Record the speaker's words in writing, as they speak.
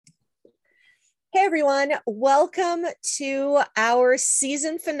Hey everyone, welcome to our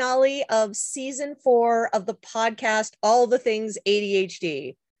season finale of season 4 of the podcast, All the Things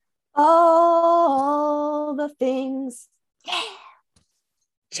ADHD. All the things. Yeah.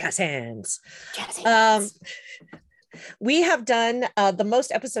 Jazz hands. Jazz hands. We have done the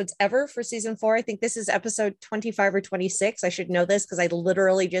most episodes ever for season 4. I think this is episode 25 or 26. I should know this because I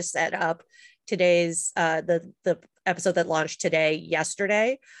literally just set up today's the episode that launched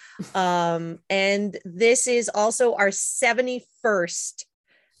yesterday. And this is also our 71st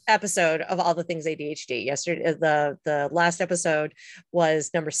episode of All the Things ADHD. Yesterday, the last episode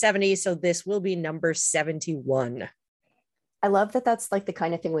was number 70, so this will be number 71. I love that that's like the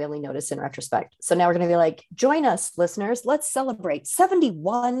kind of thing we only notice in retrospect. So now we're going to be like, join us, listeners. Let's celebrate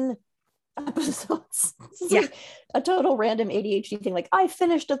 71 episodes. This is like a total random ADHD thing. Like, I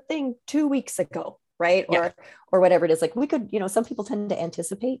finished a thing 2 weeks ago, right? Yeah. Or whatever it is. Like, we could, some people tend to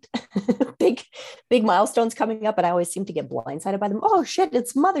anticipate big milestones coming up, and I always seem to get blindsided by them. Oh shit,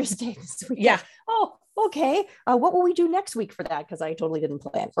 it's Mother's Day this week. Yeah. Oh, okay. What will we do next week for that? Because I totally didn't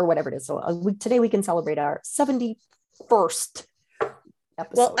plan, or whatever it is. So today we can celebrate our 71st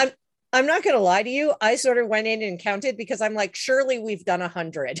episode. Well, I'm not going to lie to you. I sort of went in and counted because I'm like, surely we've done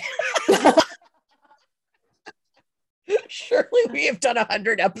 100. Surely we have done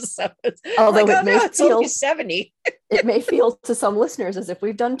 100 episodes. Although like, it's only 70. It may feel to some listeners as if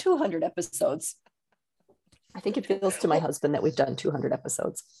we've done 200 episodes. I think it feels to my husband that we've done 200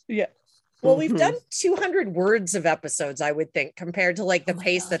 episodes. Yeah. Well, we've done 200 words of episodes, I would think, compared to like the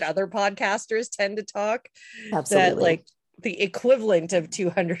pace that other podcasters tend to talk. Absolutely. That like the equivalent of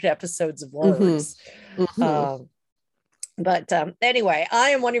 200 episodes of words. But anyway,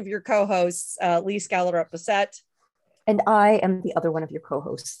 I am one of your co-hosts, Lee Scalarup-Bissett. And I am the other one of your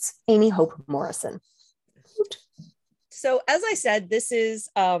co-hosts, Amy Hope Morrison. So as I said, this is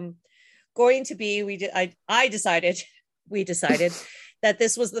going to be, we decided that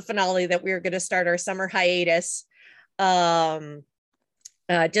this was the finale, that we were going to start our summer hiatus.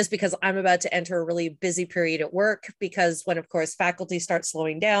 Just because I'm about to enter a really busy period at work, because when, of course, faculty start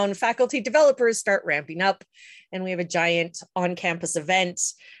slowing down, faculty developers start ramping up, and we have a giant on-campus event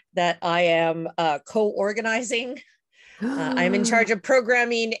that I am co-organizing. I'm in charge of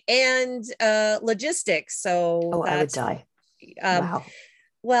programming and logistics. So I would die. Wow.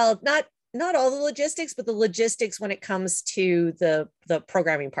 Well, not all the logistics, but the logistics when it comes to the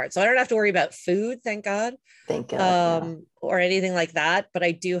programming part. So I don't have to worry about food, thank God. Thank God. Or anything like that. But I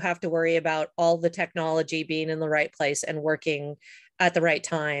do have to worry about all the technology being in the right place and working at the right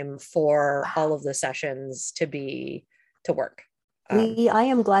time for all of the sessions to work. I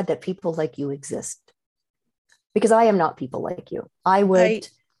am glad that people like you exist, because I am not people like you. I would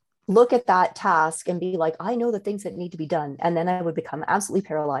look at that task and be like, I know the things that need to be done. And then I would become absolutely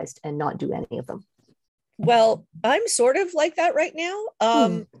paralyzed and not do any of them. Well, I'm sort of like that right now.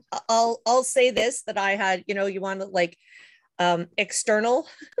 I'll say this, that I had, you want to like external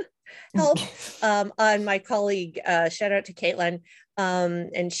help on my colleague, shout out to Caitlin.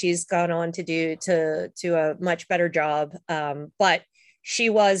 And she's gone on to do a much better job. But she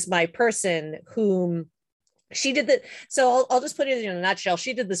was my person whom she did so I'll just put it in a nutshell.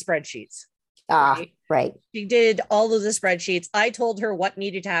 She did the spreadsheets. Right. She did all of the spreadsheets. I told her what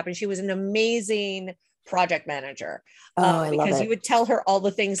needed to happen. She was an amazing project manager. Because you would tell her all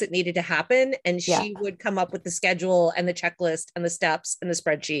the things that needed to happen, and she would come up with the schedule and the checklist and the steps and the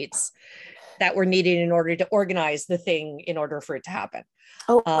spreadsheets that were needed in order to organize the thing in order for it to happen.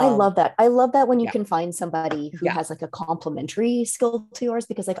 I love that. I love that when you can find somebody who has like a complementary skill to yours,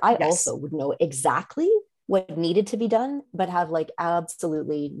 because like I also would know exactly what needed to be done, but have like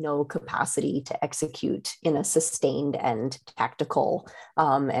absolutely no capacity to execute in a sustained and tactical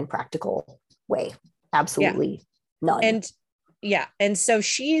and practical way. Absolutely none. And so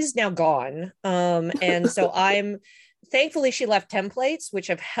she's now gone. And so thankfully she left templates, which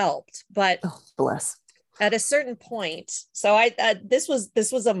have helped, but bless. At a certain point, so this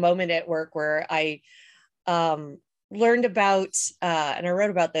was a moment at work where I learned about, and I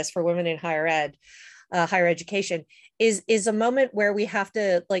wrote about this for women in higher education, is a moment where we have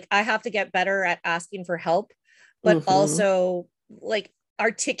to, like, I have to get better at asking for help, but also like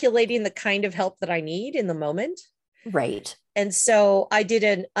articulating the kind of help that I need in the moment. Right. And so so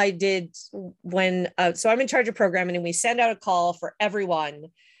I'm in charge of programming, and we send out a call for everyone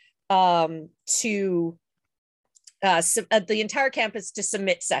to the entire campus to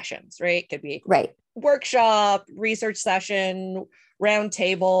submit sessions, right? Could be workshop, research session, round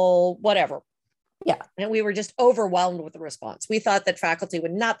table, whatever. Yeah. And we were just overwhelmed with the response. We thought that faculty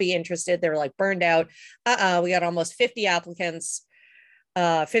would not be interested. They were like burned out. We got almost 50 applicants.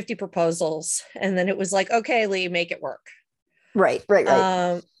 50 proposals. And then it was like, okay, Lee, make it work. Right.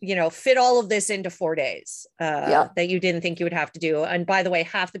 Fit all of this into 4 days that you didn't think you would have to do. And by the way,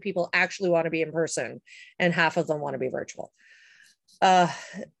 half the people actually want to be in person and half of them want to be virtual.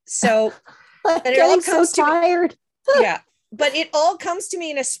 So and it all comes so tired. Yeah. But it all comes to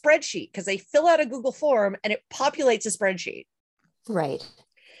me in a spreadsheet because they fill out a Google form and it populates a spreadsheet. Right.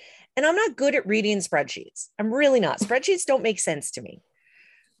 And I'm not good at reading spreadsheets. I'm really not. Spreadsheets don't make sense to me.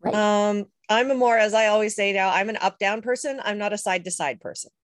 Right. I'm a more, as I always say now, I'm an up-down person. I'm not a side-to-side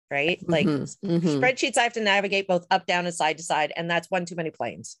person, right? Like spreadsheets, I have to navigate both up, down, and side to side. And that's one too many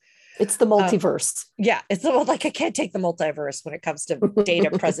planes. It's the multiverse. It's like, I can't take the multiverse when it comes to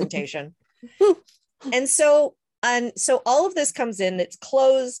data presentation. And so all of this comes in, it's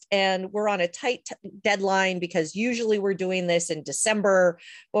closed, and we're on a tight deadline because usually we're doing this in December,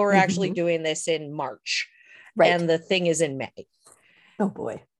 but we're actually doing this in March. Right. And the thing is in May. Oh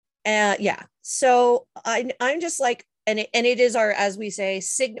boy. So I'm just like, and it is our, as we say,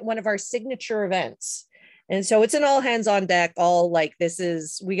 one of our signature events. And so it's an all hands on deck, all like,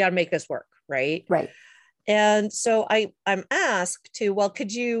 we got to make this work. Right. Right. And so I'm asked to, well,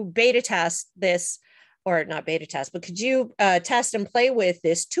 could you beta test this, or not beta test, but could you test and play with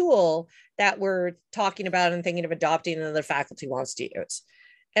this tool that we're talking about and thinking of adopting and the faculty wants to use?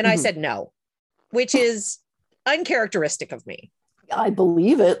 And I said no, which is uncharacteristic of me. I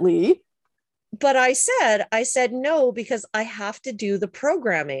believe it, Lee. But I said no, because I have to do the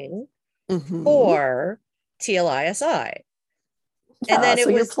programming for TLISI. And then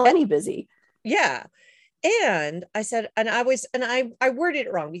you're plenty busy. Yeah. And I said, I worded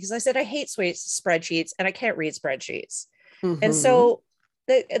it wrong because I said, I hate spreadsheets and I can't read spreadsheets. And so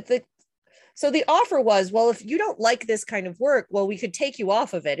the offer was, well, if you don't like this kind of work, well, we could take you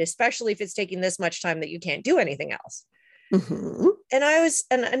off of it, especially if it's taking this much time that you can't do anything else. And I was,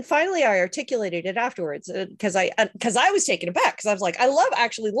 and finally I articulated it afterwards because I was taken aback because I was like, I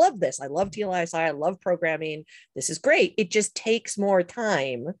love this. I love TLISI. I love programming. This is great. It just takes more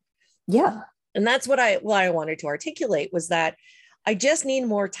time. Yeah. And that's what I wanted to articulate, was that I just need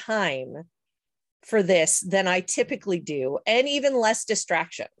more time for this than I typically do, and even less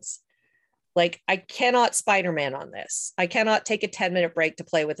distractions. Like, I cannot Spider-Man on this. I cannot take a 10-minute break to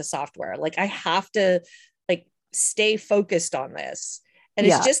play with the software. Like, I have to stay focused on this. And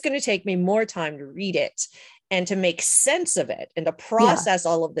it's just going to take me more time to read it and to make sense of it and to process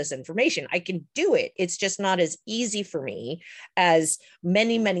all of this information. I can do it. It's just not as easy for me as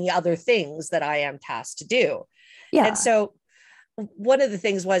many, many other things that I am tasked to do. Yeah. And so one of the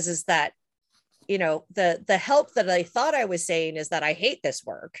things is that, the help that I thought I was saying is that I hate this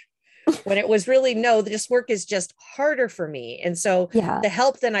work, when it was really, no, this work is just harder for me. And so the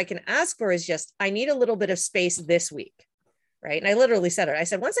help then I can ask for is just, I need a little bit of space this week. Right. And I literally said it. I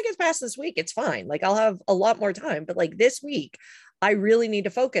said, once I get past this week, it's fine. Like, I'll have a lot more time, but like this week, I really need to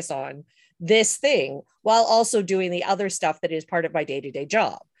focus on this thing while also doing the other stuff that is part of my day-to-day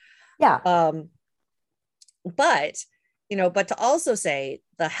job. Yeah. But to also say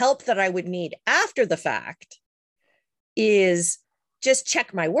the help that I would need after the fact is just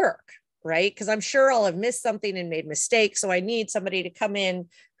check my work, right? Because I'm sure I'll have missed something and made mistakes. So I need somebody to come in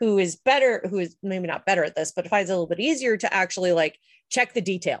who is maybe not better at this, but finds it a little bit easier to actually check the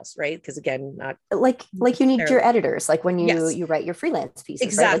details, right? Because again, not like you need your editors, like when you write your freelance pieces,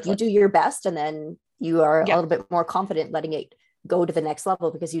 exactly. Right? Like, you do your best and then you are a little bit more confident letting it go to the next level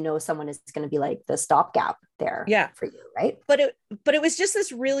because someone is going to be like the stopgap there for you, right? But it was just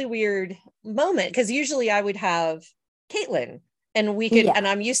this really weird moment, because usually I would have Caitlin, and we could, and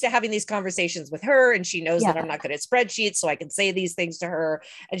I'm used to having these conversations with her, and she knows that I'm not good at spreadsheets, so I can say these things to her,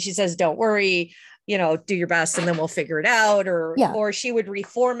 and she says, don't worry, do your best and then we'll figure it out. Or she would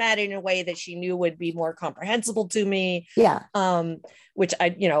reformat it in a way that she knew would be more comprehensible to me. Yeah. Which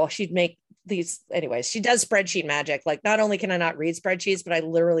she'd make these, anyways, she does spreadsheet magic. Like, not only can I not read spreadsheets, but I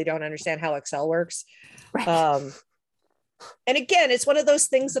literally don't understand how Excel works. Right. And again, it's one of those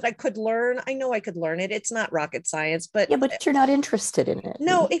things that I could learn. I know I could learn it. It's not rocket science, but you're not interested in it.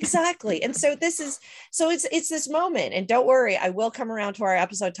 No, exactly. And so it's this moment, and don't worry, I will come around to our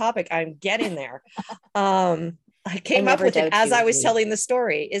episode topic. I'm getting there. I came up with it as I was telling the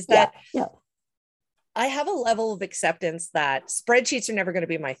story, is that I have a level of acceptance that spreadsheets are never going to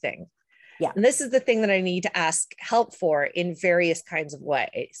be my thing. Yeah. And this is the thing that I need to ask help for in various kinds of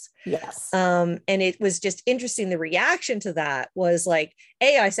ways. Yes. And it was just interesting. The reaction to that was like,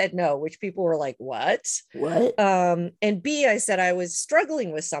 A, I said no, which people were like, what? And B, I said I was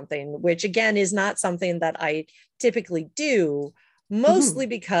struggling with something, which again is not something that I typically do, mostly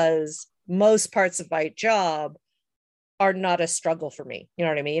because most parts of my job are not a struggle for me. You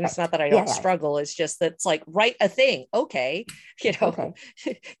know what I mean? It's Right. not that I don't struggle. It's just that it's like, write a thing. Okay.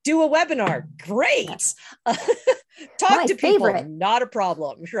 Do a webinar. Great. Talk My to people. favorite. Not a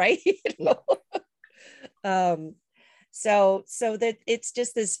problem. Right. So that it's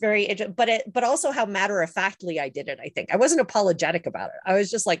just this very, but also how matter-of-factly I did it. I think I wasn't apologetic about it. I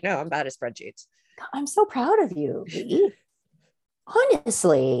was just like, no, I'm bad at spreadsheets. I'm so proud of you, Lee.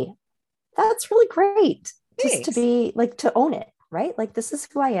 Honestly, that's really great. Thanks. Just to be like, to own it, right? Like, this is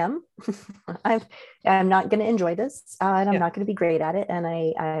who I am. I'm not going to enjoy this, and I'm not going to be great at it. And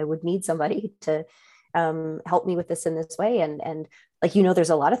I would need somebody to help me with this in this way. And like, there's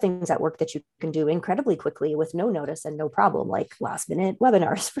a lot of things at work that you can do incredibly quickly with no notice and no problem, like last minute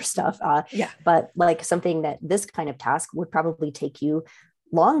webinars for stuff. But like something that this kind of task would probably take you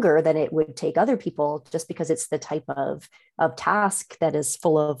longer than it would take other people, just because it's the type of task that is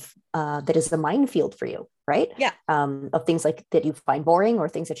full of, that is a minefield for you, right? Yeah. Of things like that you find boring, or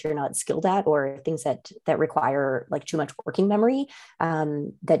things that you're not skilled at, or things that require like too much working memory,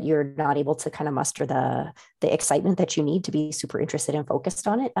 that you're not able to kind of muster the excitement that you need to be super interested and focused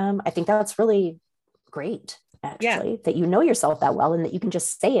on it. I think that's really great, actually, that you know yourself that well, and that you can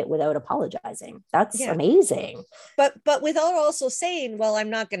just say it without apologizing. That's amazing. But without also saying, well, I'm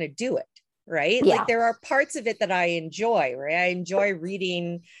not going to do it. Right. Like, there are parts of it that I enjoy, right? I enjoy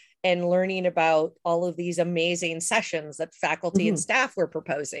reading and learning about all of these amazing sessions that faculty and staff were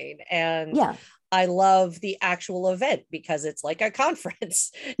proposing. And I love the actual event because it's like a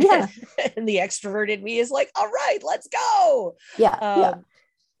conference. Yeah. And the extroverted me is like, all right, let's go.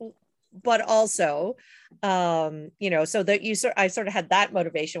 But also, so that I sort of had that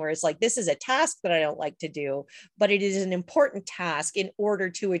motivation where it's like, this is a task that I don't like to do, but it is an important task in order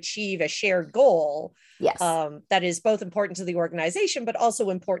to achieve a shared goal. Yes. That is both important to the organization, but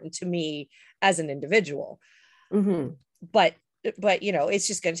also important to me as an individual. Mm-hmm. But it's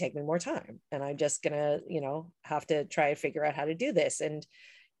just going to take me more time, and I'm just going to, have to try and figure out how to do this. And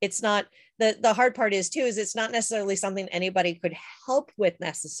it's not, the hard part is it's not necessarily something anybody could help with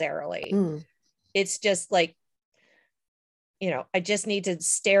necessarily. It's just like, I just need to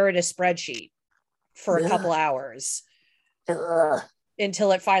stare at a spreadsheet for a couple hours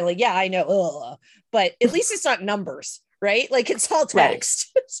until it finally, I know, but at least it's not numbers, right? Like, it's all text.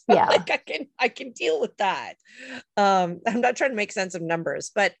 Right. So like I can deal with that. I'm not trying to make sense of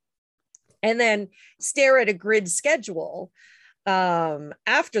numbers, and then stare at a grid schedule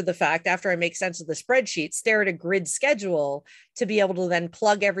after the fact, after I make sense of the spreadsheet, stare at a grid schedule to be able to then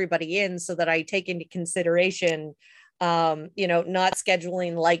plug everybody in, so that I take into consideration, not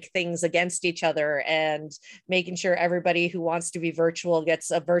scheduling like things against each other, and making sure everybody who wants to be virtual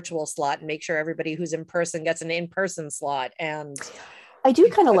gets a virtual slot, and make sure everybody who's in person gets an in-person slot. And I do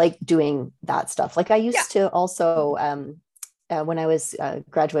kind of like doing that stuff. Like, I used to also, when I was a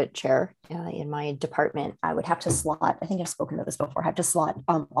graduate chair in my department, I would have to slot, I think I've spoken to this before, I have to slot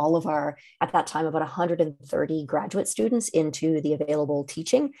all of our, at that time, about 130 graduate students into the available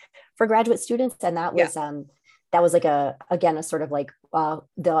teaching for graduate students. And that was like a sort of like,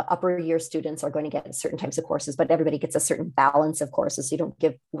 the upper year students are going to get certain types of courses, but everybody gets a certain balance of courses. So you don't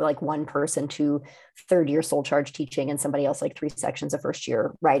give like one person to third year sole charge teaching and somebody else like 3 sections of first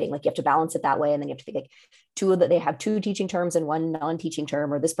year writing. Like, you have to balance it that way. And then you have to think like they have 2 teaching terms and 1 non-teaching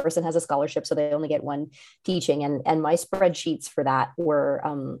term, or this person has a scholarship, so they only get 1 teaching. And my spreadsheets for that were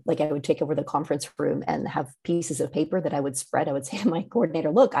like, I would take over the conference room and have pieces of paper that I would spread. I would say to my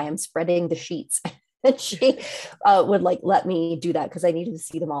coordinator, look, I am spreading the sheets. And she would like let me do that because I needed to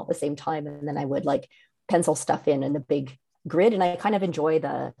see them all at the same time. And then I would like pencil stuff in the big grid. And I kind of enjoy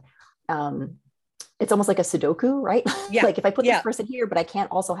it's almost like a Sudoku, right? Yeah. Like, if I put this person here, but I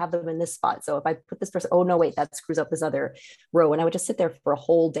can't also have them in this spot. So if I put this person, oh no, wait, that screws up this other row. And I would just sit there for a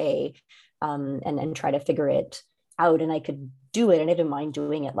whole day and try to figure it out. And I could do it, and I didn't mind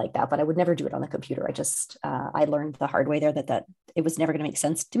doing it like that, but I would never do it on the computer. I just, I learned the hard way there that it was never going to make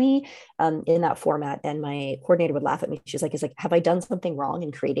sense to me in that format. And my coordinator would laugh at me. She's like, have I done something wrong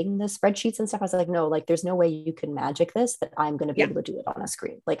in creating the spreadsheets and stuff? I was like, no, like, there's no way you can magic this, that I'm going to be able to do it on a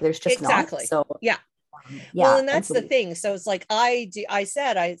screen. Like, there's just not. So well, and that's the thing. So it's like, I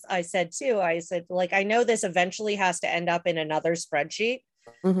said, like, I know this eventually has to end up in another spreadsheet.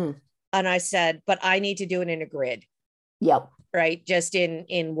 Mm-hmm. And I said, but I need to do it in a grid. Yep. Right. Just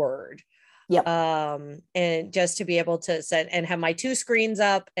in Word. Yep. And just to be able to set and have my 2 screens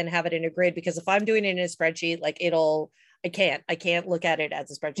up and have it in a grid, because if I'm doing it in a spreadsheet, like, I can't look at it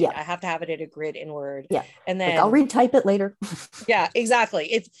as a spreadsheet. Yeah. I have to have it in a grid in Word. Yeah. And then like, I'll retype it later. Yeah,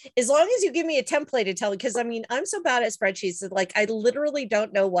 exactly. If as long as you give me a template to tell, because I mean, I'm so bad at spreadsheets that like I literally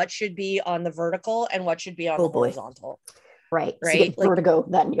don't know what should be on the vertical and what should be on the horizontal. Right. So you Right. get like, vertigo,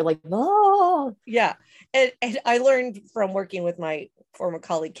 then you're like, oh yeah. And I learned from working with my former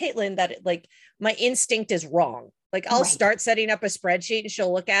colleague Caitlin that like my instinct is wrong. Like I'll start setting up a spreadsheet and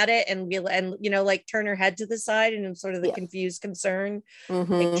she'll look at it and be and like turn her head to the side and sort of the confused concern,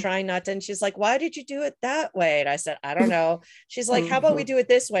 like trying not to. And she's like, "Why did you do it that way?" And I said, "I don't know." She's like, "How about we do it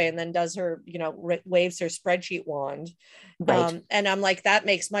this way?" And then does her, waves her spreadsheet wand. Right. And I'm like, that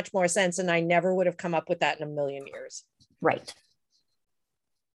makes much more sense. And I never would have come up with that in a million years. Right.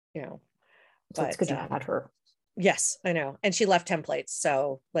 So but, it's good you had her. Yes, I know. And she left templates.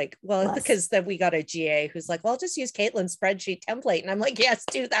 So like, well, because then we got a GA who's like, well, I'll just use Caitlin's spreadsheet template. And I'm like, yes,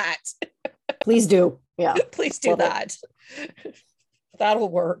 do that. Please do. Yeah. Please do that. That'll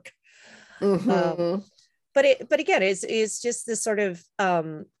work. But again, it's just this sort of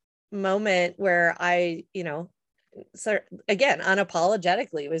moment where I, so again,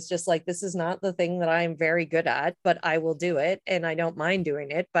 unapologetically, it was just like, this is not the thing that I'm very good at, but I will do it. And I don't mind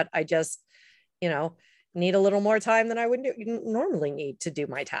doing it, but I just, need a little more time than I would normally need to do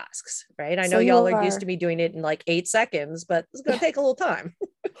my tasks. Right. I know y'all are used to me doing it in like 8 seconds, but it's going to take a little time.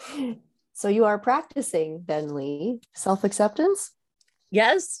 So you are practicing then, Lee, self-acceptance?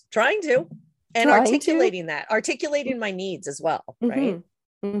 Yes, trying to. And articulating my needs as well. Right.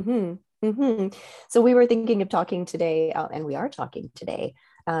 So we were thinking of talking today, and we are talking today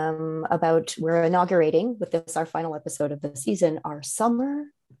about, we're inaugurating with this, our final episode of the season, our summer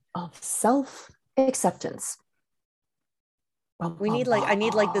of self-acceptance. I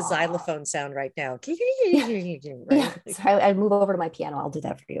need the xylophone sound right now. Yeah, so I move over to my piano. I'll do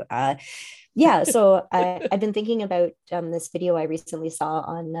that for you. So I've been thinking about this video I recently saw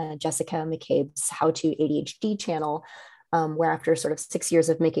on Jessica McCabe's How to ADHD channel, where after sort of 6 years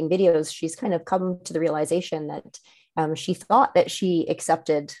of making videos, she's kind of come to the realization that she thought that she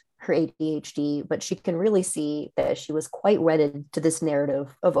accepted her ADHD, but she can really see that she was quite wedded to this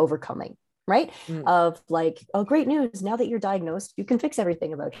narrative of overcoming. Right. Of like, oh, great news. Now that you're diagnosed, you can fix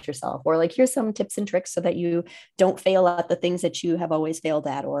everything about yourself. Or like, here's some tips and tricks so that you don't fail at the things that you have always failed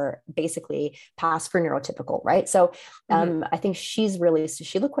at, or basically pass for neurotypical. Right. So I think she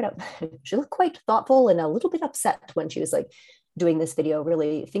looked quite thoughtful and a little bit upset when she was like doing this video,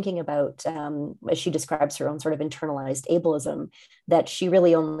 really thinking about, as she describes her own sort of internalized ableism, that she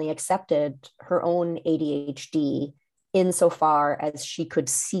really only accepted her own ADHD insofar as she could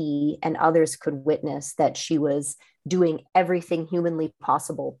see and others could witness that she was doing everything humanly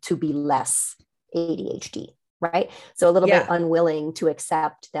possible to be less ADHD, right? So a little bit unwilling to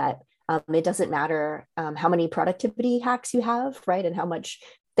accept that it doesn't matter how many productivity hacks you have, right? And how much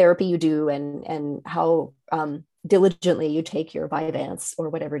therapy you do, and how diligently you take your Vyvanse or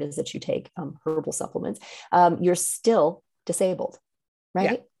whatever it is that you take, herbal supplements, you're still disabled, right?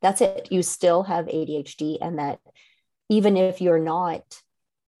 Yeah. That's it. You still have ADHD, and that even if you're not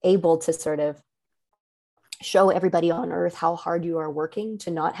able to sort of show everybody on earth how hard you are working to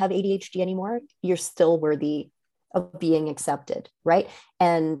not have ADHD anymore, you're still worthy of being accepted, right?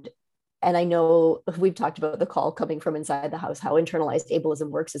 And I know we've talked about the call coming from inside the house, how internalized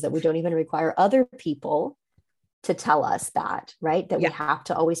ableism works is that we don't even require other people to tell us that, right? That we have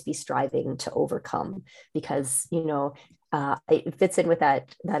to always be striving to overcome, because, it fits in with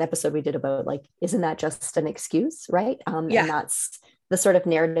that episode we did about like, isn't that just an excuse, right? And that's the sort of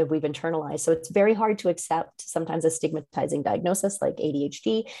narrative we've internalized. So it's very hard to accept sometimes a stigmatizing diagnosis like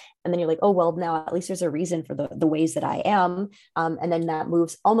ADHD. And then you're like, oh, well, now at least there's a reason for the ways that I am. And then that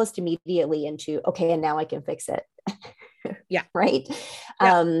moves almost immediately into, okay, and now I can fix it. Yeah. Right.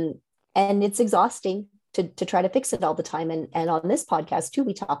 Yeah. And it's exhausting to try to fix it all the time. And on this podcast too,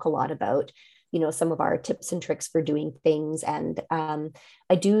 we talk a lot about, some of our tips and tricks for doing things. And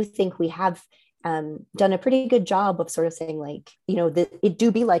I do think we have done a pretty good job of sort of saying like, it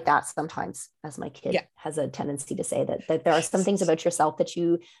do be like that sometimes, as my kid has a tendency to say, that there are some things about yourself that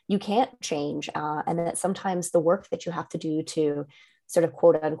you can't change. And that sometimes the work that you have to do to sort of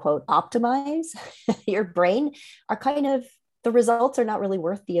quote unquote optimize your brain are kind of, the results are not really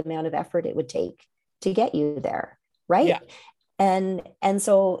worth the amount of effort it would take to get you there. Right. Yeah. And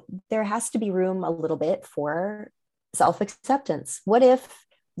so there has to be room a little bit for self-acceptance. What if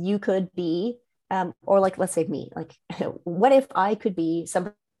you could be, or like, let's say me, like, what if I could be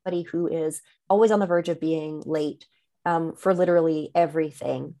somebody who is always on the verge of being late for literally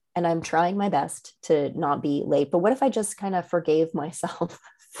everything, and I'm trying my best to not be late, but what if I just kind of forgave myself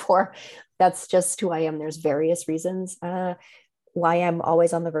for that's just who I am. There's various reasons why I'm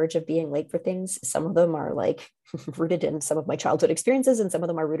always on the verge of being late for things. Some of them are like rooted in some of my childhood experiences, and some of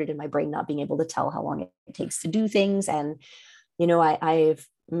them are rooted in my brain not being able to tell how long it takes to do things. And, I've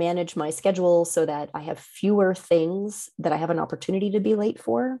managed my schedule so that I have fewer things that I have an opportunity to be late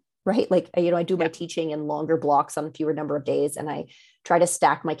for. Right. Like, I do my teaching in longer blocks on fewer number of days, and I try to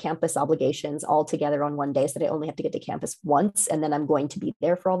stack my campus obligations all together on one day so that I only have to get to campus once. And then I'm going to be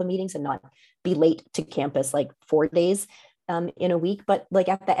there for all the meetings and not be late to campus like 4 days in a week. But like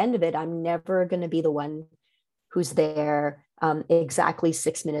at the end of it, I'm never going to be the one who's there exactly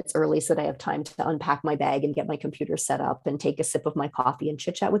 6 minutes early so that I have time to unpack my bag and get my computer set up and take a sip of my coffee and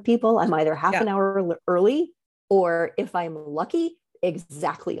chit chat with people. I'm either half an hour early, or if I'm lucky,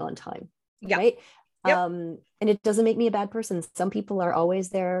 exactly on time. Right. Yep. And it doesn't make me a bad person. Some people are always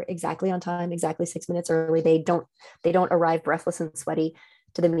there exactly on time, exactly 6 minutes early. They don't arrive breathless and sweaty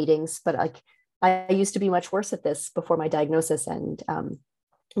to the meetings. But like, I used to be much worse at this before my diagnosis and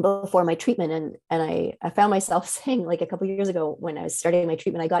before my treatment. And I found myself saying, like, a couple of years ago when I was starting my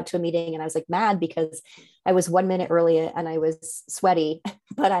treatment, I got to a meeting and I was like mad because I was 1 minute early and I was sweaty,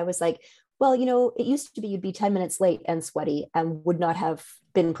 but I was like, well, it used to be you'd be 10 minutes late and sweaty and would not have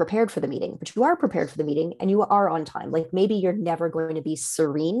been prepared for the meeting, but you are prepared for the meeting and you are on time. Like, maybe you're never going to be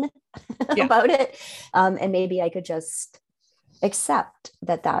serene about it. And maybe I could just accept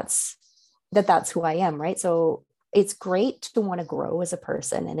that that's who I am. Right. So it's great to want to grow as a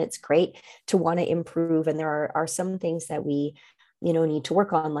person, and it's great to want to improve. And there are some things that we need to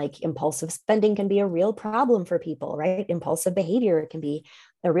work on, like impulsive spending can be a real problem for people, right? Impulsive behavior can be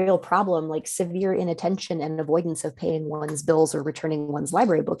a real problem, like severe inattention and avoidance of paying one's bills or returning one's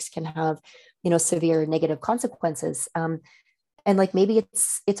library books can have, severe negative consequences. And like, maybe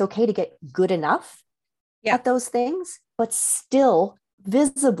it's okay to get good enough at those things, but still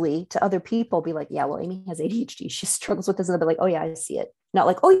visibly to other people be like, yeah, well, Amy has ADHD. She struggles with this. And they'll be like, oh yeah, I see it. Not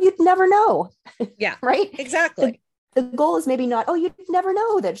like, oh, you'd never know. Yeah. Right. Exactly. The goal is maybe not, oh, you'd never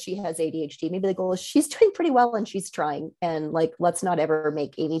know that she has ADHD. Maybe the goal is she's doing pretty well and she's trying. And like, let's not ever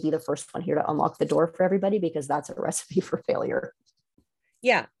make Amy be the first one here to unlock the door for everybody, because that's a recipe for failure.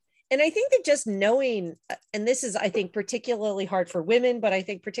 Yeah. And I think that just knowing, and this is, I think, particularly hard for women, but I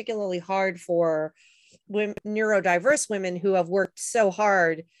think particularly hard for neurodiverse women who have worked so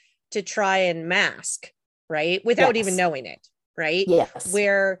hard to try and mask, right? Without even knowing it, right? Yes.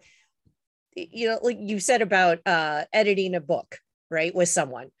 Where, like you said about editing a book, right, with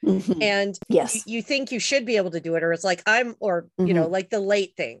someone, and you think you should be able to do it, or it's like like the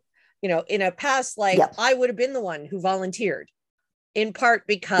late thing, in a past life, I would have been the one who volunteered, in part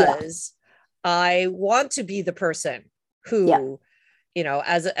because I want to be the person who,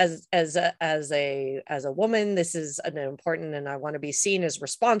 as a woman, this is an important, and I want to be seen as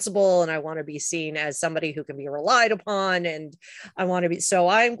responsible, and I want to be seen as somebody who can be relied upon, and I want to be, so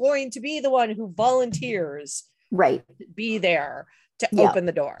I'm going to be the one who volunteers, right, to be there to open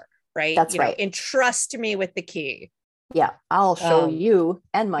the door, right? That's right. Entrust me with the key. Yeah, I'll show you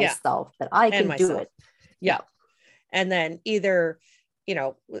and myself that I can do it. Yeah. And then either,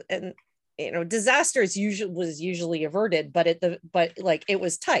 disasters was usually averted, but it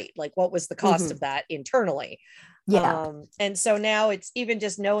was tight. Like, what was the cost of that internally? And so now it's even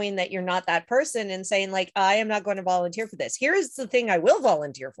just knowing that you're not that person and saying, like, I am not going to volunteer for this. Here is the thing I will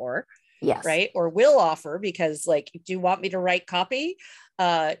volunteer for. Yes. Right. Or will offer, because, like, do you want me to write copy?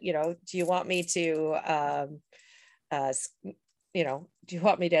 Do you want me to, do you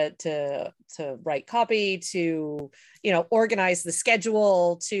want me to write copy, to, organize the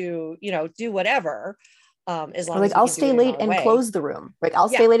schedule, to, do whatever, as long as I'll stay late and close the room. Like, I'll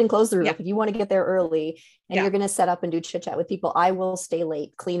stay late and close the room. If you want to get there early and you're going to set up and do chit chat with people, I will stay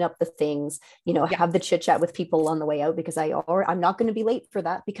late, clean up the things, have the chit chat with people on the way out, because I'm not going to be late for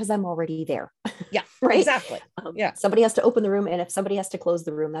that because I'm already there. Yeah, right. Exactly. Somebody has to open the room, and if somebody has to close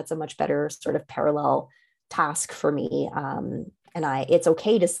the room, that's a much better sort of parallel task for me. And it's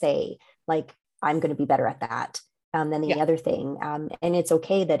okay to say, like, I'm going to be better at that than the other thing. And it's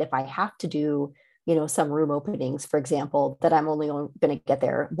okay that if I have to do, some room openings, for example, that I'm only going to get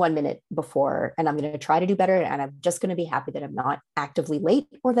there 1 minute before, and I'm going to try to do better. And I'm just going to be happy that I'm not actively late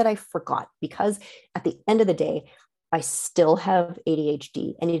or that I forgot, because at the end of the day, I still have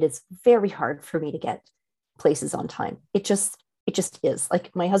ADHD, and it is very hard for me to get places on time. It just is.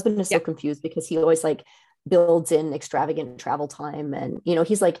 Like, my husband is so confused because he always like builds in extravagant travel time. And,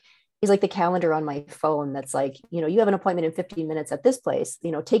 he's like, he's like the calendar on my phone that's like, you have an appointment in 15 minutes at this place,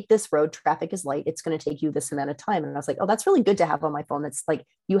 take this road, traffic is light, it's going to take you this amount of time. And I was like, oh, that's really good to have on my phone. That's like,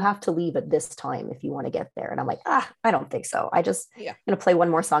 you have to leave at this time if you want to get there. And I'm like, I don't think so. I just going to play one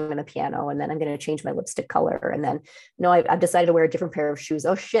more song on the piano, and then I'm going to change my lipstick color. And then no, I've decided to wear a different pair of shoes.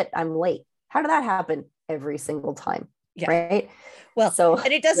 Oh shit, I'm late. How did that happen? Every single time. Yeah. Right. Well,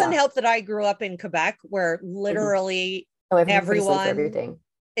 and it doesn't help that I grew up in Quebec, where literally everyone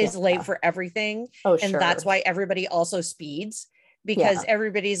is late for everything. Oh, and that's why everybody also speeds, because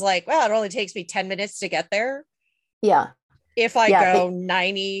everybody's like, well, it only takes me 10 minutes to get there. Yeah. If I go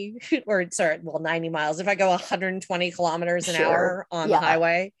 90 miles, if I go 120 kilometers an hour on the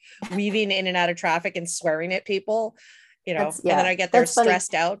highway, weaving in and out of traffic and swearing at people, and then I get there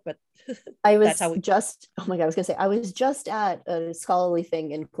stressed out, but I was just at a scholarly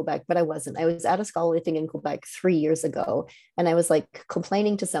thing in Quebec, but I wasn't. I was at a scholarly thing in Quebec 3 years ago, and I was like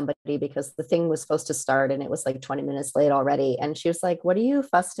complaining to somebody because the thing was supposed to start and it was like 20 minutes late already. And she was like, what are you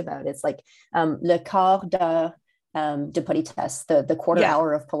fussed about? It's like le quart de politesse, the quarter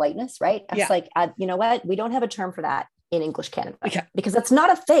hour of politeness, right? I was like, you know what? We don't have a term for that in English Canada because that's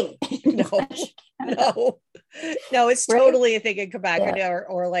not a thing. No, it's totally a thing in Quebec,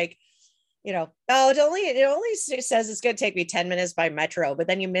 or like, it only says it's going to take me 10 minutes by metro, but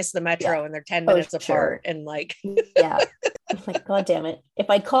then you miss the metro and they're 10 minutes apart. And like, I'm like, God damn it. If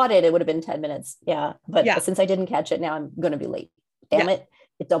I caught it, it would have been 10 minutes. Yeah. But since I didn't catch it, now I'm going to be late. Damn it.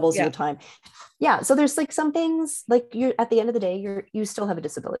 It doubles your time. Yeah. So there's like some things like you're at the end of the day, you still have a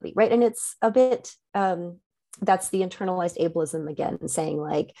disability. Right. And it's a bit, that's the internalized ableism again, saying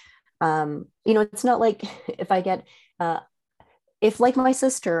like, it's not like if like my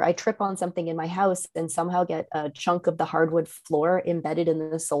sister, I trip on something in my house and somehow get a chunk of the hardwood floor embedded in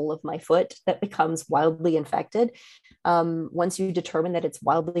the sole of my foot that becomes wildly infected. Once you determine that it's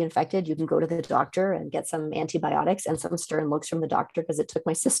wildly infected, you can go to the doctor and get some antibiotics and some stern looks from the doctor, because it took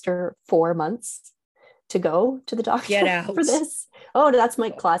my sister 4 months to go to the doctor for this. Oh, that's my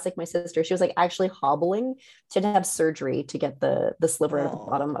classic. My sister, she was like actually hobbling to have surgery to get the sliver at the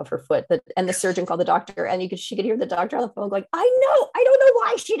bottom of her foot. And the surgeon called the doctor, and she could hear the doctor on the phone going, I don't know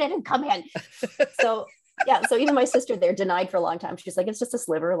why she didn't come in. So even my sister there denied for a long time. She's like, it's just a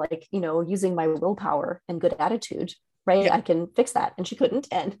sliver, like, using my willpower and good attitude, right? I can fix that. And she couldn't,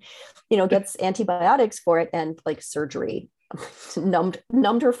 and gets antibiotics for it and like surgery.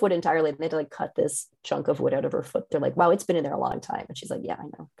 numbed her foot entirely, and they had to like cut this chunk of wood out of her foot. They're like, wow, it's been in there a long time. And she's like, yeah, I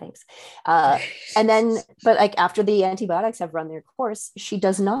know, thanks. And then, but like after the antibiotics have run their course, she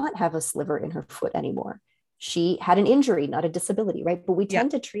does not have a sliver in her foot anymore. She had an injury, not a disability, right? But we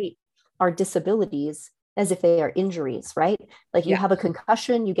tend to treat our disabilities as if they are injuries, right? Like you have a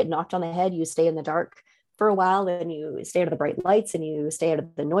concussion, you get knocked on the head, you stay in the dark for a while, and you stay out of the bright lights, and you stay out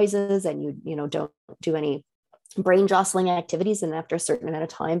of the noises, and you don't do any brain jostling activities. And after a certain amount of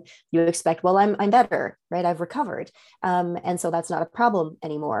time, you expect, well, I'm better, right? I've recovered. And so that's not a problem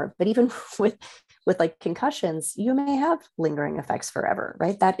anymore. But even with like concussions, you may have lingering effects forever,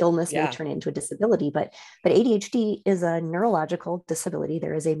 right? That illness may turn into a disability, but ADHD is a neurological disability.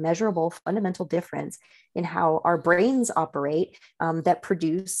 There is a measurable fundamental difference in how our brains operate that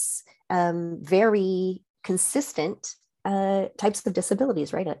produce very consistent types of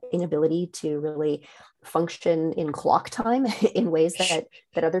disabilities, right? An inability to really function in clock time in ways that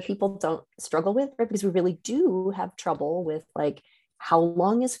other people don't struggle with, right? Because we really do have trouble with like, how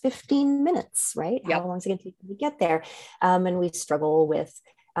long is 15 minutes, right? How long is it going to take to get there? And we struggle with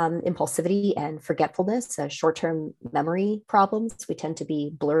impulsivity and forgetfulness, short-term memory problems. We tend to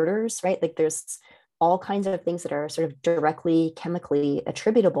be blurters, right? Like there's all kinds of things that are sort of directly chemically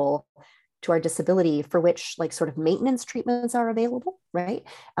attributable to our disability, for which like sort of maintenance treatments are available, right?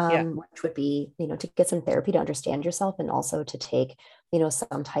 Which would be, to get some therapy to understand yourself, and also to take,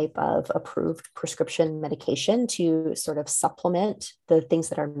 some type of approved prescription medication to sort of supplement the things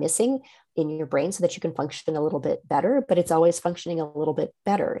that are missing in your brain so that you can function a little bit better. But it's always functioning a little bit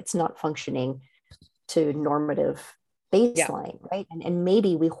better. It's not functioning to normative baseline, right? And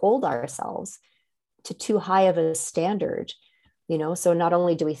maybe we hold ourselves to too high of a standard. So not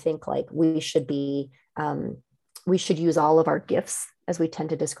only do we think like we should use all of our gifts, as we tend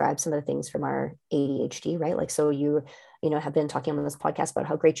to describe some of the things from our ADHD, right? Like, so you have been talking on this podcast about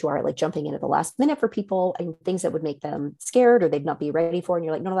how great you are at like jumping in at the last minute for people and things that would make them scared or they'd not be ready for. And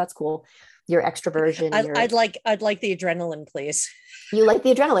you're like, no, that's cool. Your extroversion. I'd like the adrenaline, please. You like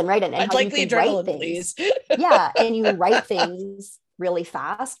the adrenaline, right? And I'd like the adrenaline, please. Yeah. And you write things really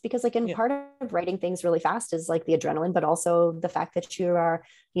fast, because like in part of writing things really fast is like the adrenaline, but also the fact that you are,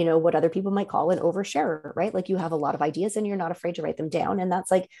 you know, what other people might call an oversharer, right? Like you have a lot of ideas and you're not afraid to write them down. And that's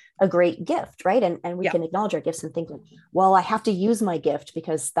like a great gift, right? And we can acknowledge our gifts and think like, well, I have to use my gift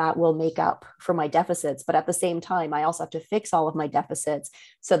because that will make up for my deficits. But at the same time, I also have to fix all of my deficits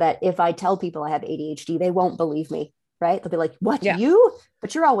so that if I tell people I have ADHD, they won't believe me, right? They'll be like, what, you?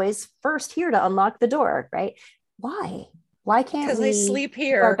 But you're always first here to unlock the door, right? Why can't we I sleep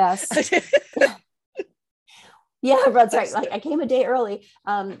here? Our best. Yeah, that's right. Like I came a day early.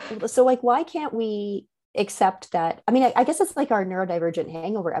 So like, why can't we accept that? I mean, I guess it's like our neurodivergent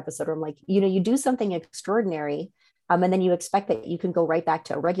hangover episode where I'm like, you know, you do something extraordinary, and then you expect that you can go right back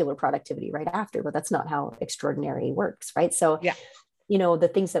to regular productivity right after, but that's not how extraordinary works, right? So you know, the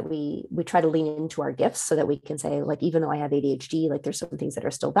things that we try to lean into our gifts so that we can say, like, even though I have ADHD, like there's some things that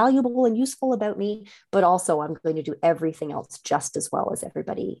are still valuable and useful about me, but also I'm going to do everything else just as well as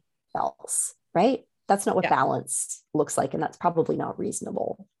everybody else, right? That's not what balance looks like. And that's probably not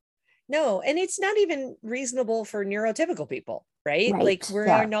reasonable. No, and it's not even reasonable for neurotypical people, right? Like we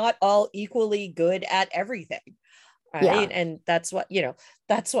are not all equally good at everything. Right. And that's what, you know,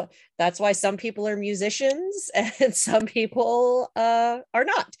 that's why some people are musicians and some people are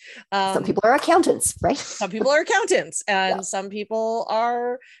not. Some people are accountants, right? Some people are accountants and some people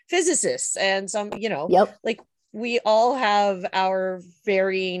are physicists and some, you know, like we all have our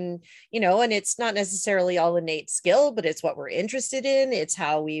varying, you know, and it's not necessarily all innate skill, but it's what we're interested in. It's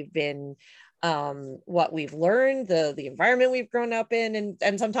how we've been, what we've learned, the environment we've grown up in.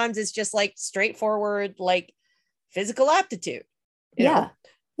 And sometimes it's just like straightforward, like physical aptitude. You know?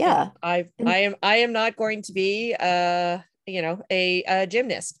 I am not going to be you know, a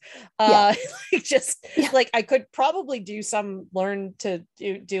gymnast. Like just like I could probably learn to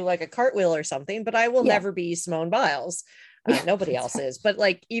do like a cartwheel or something, but I will never be Simone Biles. Nobody else is, but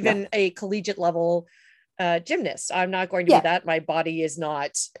like even a collegiate level gymnast, I'm not going to be that. My body is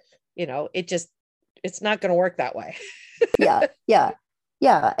not, you know, it's not going to work that way. And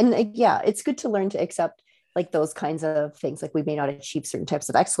it's good to learn to accept like those kinds of things. Like we may not achieve certain types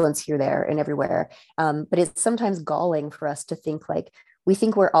of excellence here, there, and everywhere. But it's sometimes galling for us to think like we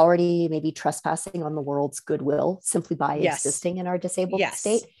think we're already maybe trespassing on the world's goodwill simply by existing in our disabled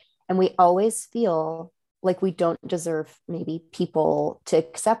state. And we always feel like we don't deserve maybe people to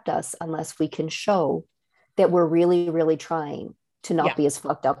accept us unless we can show that we're really, really trying to not be as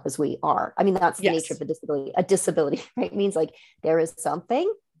fucked up as we are. I mean, that's the nature of a disability. A disability, right? It means like there is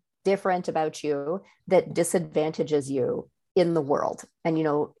something different about you that disadvantages you in the world. And, you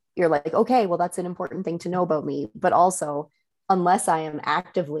know, you're like, okay, well, that's an important thing to know about me. But also, unless I am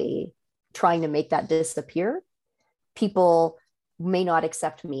actively trying to make that disappear, people may not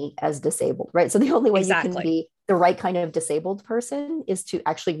accept me as disabled, right? So the only way you can be the right kind of disabled person is to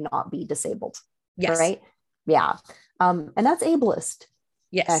actually not be disabled, right? And that's ableist,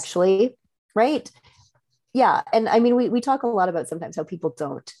 actually, right? And I mean, we talk a lot about sometimes how people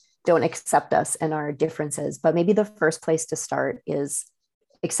don't accept us and our differences, but maybe the first place to start is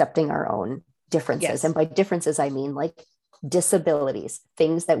accepting our own differences. And by differences, I mean like disabilities,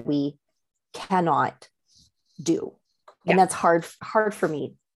 things that we cannot do. And that's hard for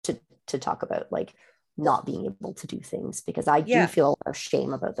me to talk about, like not being able to do things, because I do feel a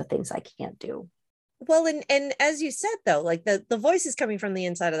shame about the things I can't do. Well, and as you said, though, like the voice is coming from the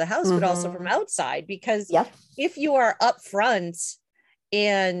inside of the house, but also from outside, because if you are upfront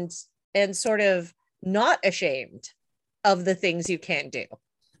and sort of not ashamed of the things you can't do,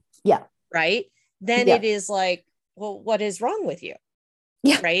 right, then it is like, well, what is wrong with you?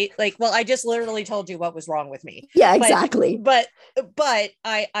 Right, like, well, I just literally told you what was wrong with me. Exactly. But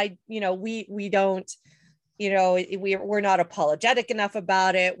I you know, we don't, you know, we're not apologetic enough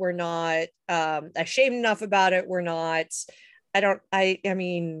about it, we're not ashamed enough about it, we're not, I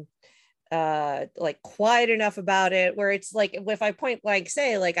mean like quiet enough about it, where it's like, if I point blank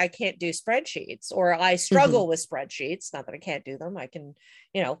say like I can't do spreadsheets, or I struggle with spreadsheets, not that I can't do them, I can,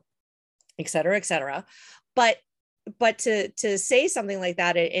 you know, et cetera, but to say something like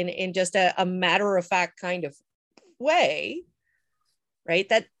that in just a matter of fact kind of way, right,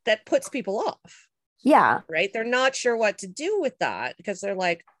 that puts people off. Right, they're not sure what to do with that, because they're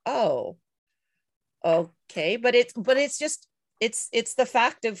like, oh, okay, but it's just it's the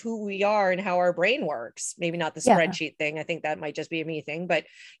fact of who we are and how our brain works. Maybe not the spreadsheet thing. I think that might just be a me thing, but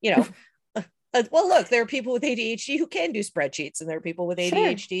you know, well, look, there are people with ADHD who can do spreadsheets, and there are people with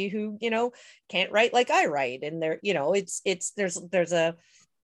ADHD who, you know, can't write like I write. And there, you know, there's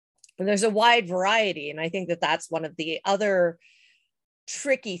a wide variety. And I think that that's one of the other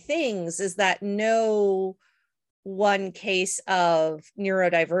tricky things, is that no one case of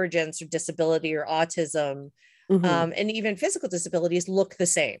neurodivergence or disability or autism, and even physical disabilities look the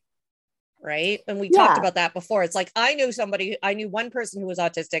same. Right. And we talked about that before. It's like, I knew one person who was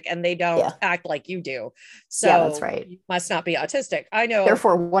autistic and they don't act like you do. So that's right. You must not be autistic. I know.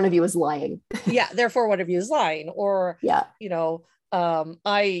 Therefore, one of you is lying. Therefore, one of you is lying. Or,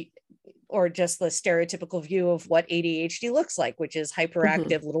 or just the stereotypical view of what ADHD looks like, which is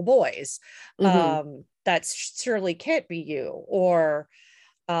hyperactive little boys. That surely can't be you. Or,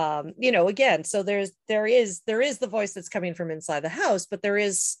 again, so there is the voice that's coming from inside the house, but there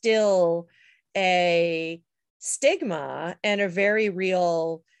is still a stigma and a very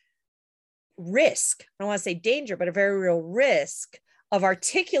real risk. I don't want to say danger, but a very real risk of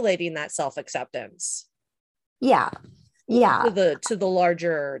articulating that self-acceptance. To the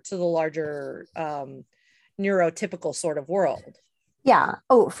larger neurotypical sort of world. Yeah.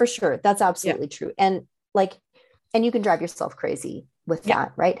 Oh, for sure. That's absolutely true. And you can drive yourself crazy with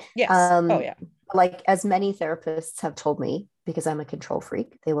that, right? Yes. Like, as many therapists have told me, because I'm a control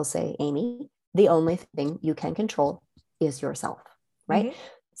freak, they will say, Amy, the only thing you can control is yourself, right?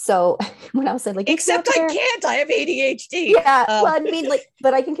 So when I was saying, like, except I can't, I have ADHD. Yeah. Well, I mean,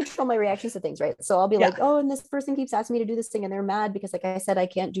 but I can control my reactions to things, right? So I'll be like, oh, and this person keeps asking me to do this thing and they're mad because, like I said, I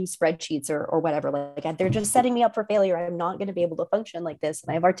can't do spreadsheets or whatever. Like, they're just setting me up for failure. I'm not going to be able to function like this.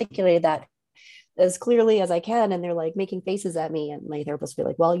 And I've articulated that as clearly as I can. And they're like making faces at me. And my therapist will be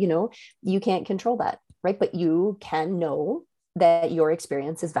like, well, you can't control that, right? But you can know that your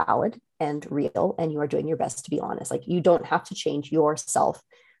experience is valid and real, and you are doing your best to be honest. Like, you don't have to change your self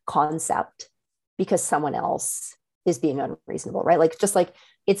concept because someone else is being unreasonable, right? Like, just like,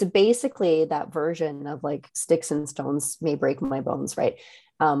 it's basically that version of like, sticks and stones may break my bones, right?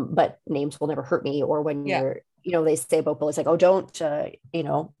 But names will never hurt me. Or when you're, they say about bullies, like, oh,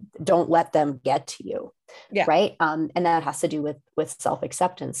 don't let them get to you. Right. And that has to do with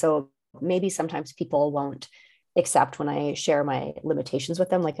self-acceptance. So maybe sometimes people won't accept when I share my limitations with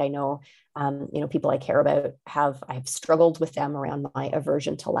them. Like, I know, people I care about I've struggled with them around my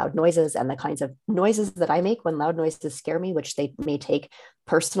aversion to loud noises and the kinds of noises that I make when loud noises scare me, which they may take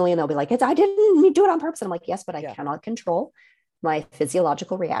personally. And they'll be like, I didn't do it on purpose. And I'm like, yes, but I cannot control my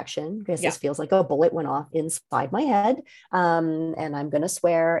physiological reaction, because this feels like a bullet went off inside my head. And I'm going to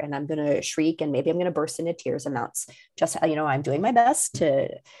swear and I'm going to shriek and maybe I'm going to burst into tears. And that's just, I'm doing my best to,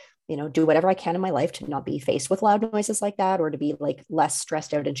 do whatever I can in my life to not be faced with loud noises like that, or to be like less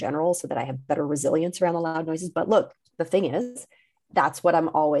stressed out in general so that I have better resilience around the loud noises. But look, the thing is, that's what I'm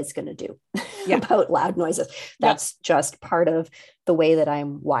always going to do about loud noises. That's just part of the way that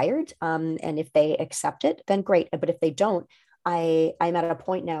I'm wired. And if they accept it, then great. But if they don't, I'm at a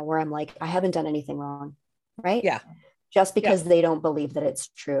point now where I'm like, I haven't done anything wrong. Right. Yeah. Just because they don't believe that it's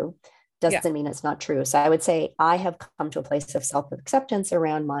true doesn't mean it's not true. So I would say I have come to a place of self-acceptance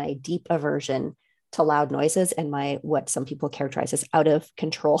around my deep aversion to loud noises and my, what some people characterize as out of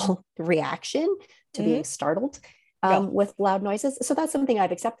control reaction to being startled with loud noises. So that's something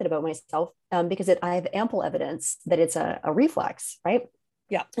I've accepted about myself, because I have ample evidence that it's a reflex, right?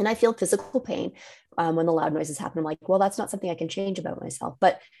 Yeah. And I feel physical pain when the loud noises happen. I'm like, well, that's not something I can change about myself.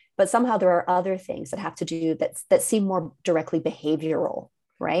 But somehow there are other things that have to do that seem more directly behavioral,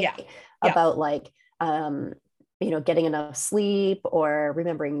 right? Yeah. About like, getting enough sleep, or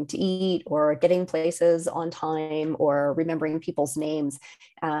remembering to eat, or getting places on time, or remembering people's names,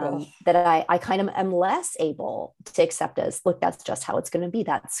 that I kind of am less able to accept as, look, that's just how it's going to be.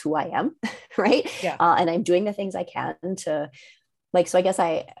 That's who I am. Right. Yeah. And I'm doing the things I can to, like, so I guess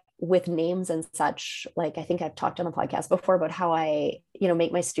with names and such, like, I think I've talked on the podcast before about how I,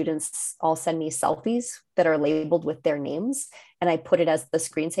 make my students all send me selfies that are labeled with their names. And I put it as the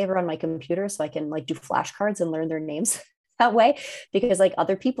screensaver on my computer so I can like do flashcards and learn their names that way, because like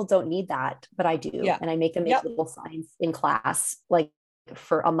other people don't need that, but I do. And I make them make little signs in class, like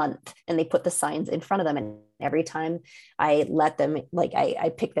for a month, and they put the signs in front of them. And every time I let them, like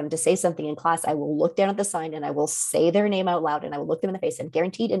I pick them to say something in class, I will look down at the sign and I will say their name out loud, and I will look them in the face, and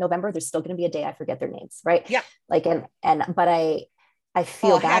guaranteed in November, there's still going to be a day I forget their names. Right. Yeah. Like, but I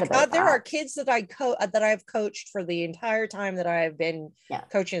feel bad about there are kids that that I've coached for the entire time that I've been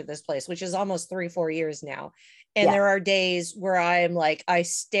coaching at this place, which is almost 3-4 years now. And there are days where I'm like, I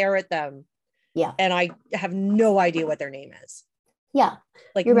stare at them and I have no idea what their name is. Yeah.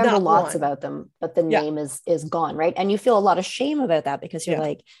 Like, you remember lots about them, but the name is gone. Right. And you feel a lot of shame about that, because you're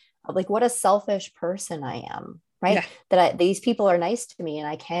like, what a selfish person I am. Right. That these people are nice to me and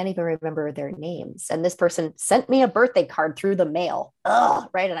I can't even remember their names. And this person sent me a birthday card through the mail.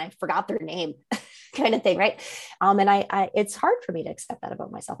 Right. And I forgot their name. kind of thing, right? And I it's hard for me to accept that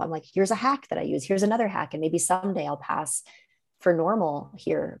about myself. I'm like, here's a hack that I use, here's another hack, and maybe someday I'll pass for normal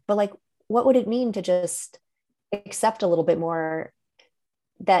here. But like, what would it mean to just accept a little bit more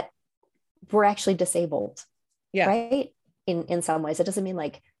that we're actually disabled, right? In some ways, it doesn't mean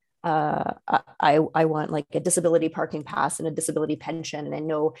like I want like a disability parking pass and a disability pension and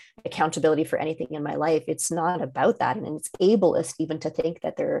no accountability for anything in my life. It's not about that, and it's ableist even to think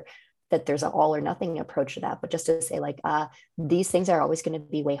that there's an all or nothing approach to that. But just to say like these things are always going to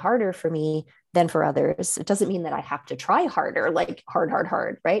be way harder for me than for others. It doesn't mean that I have to try harder, like hard,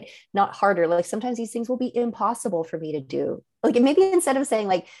 right? Not harder. Like sometimes these things will be impossible for me to do. Like maybe instead of saying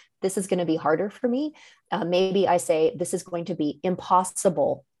like this is going to be harder for me, maybe I say this is going to be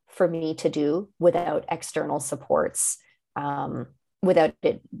impossible for me to do without external supports, without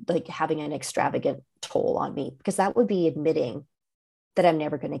it like having an extravagant toll on me, because that would be admitting that I'm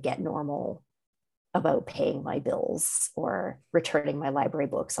never going to get normal about paying my bills or returning my library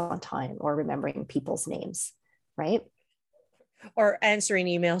books on time or remembering people's names, right? Or answering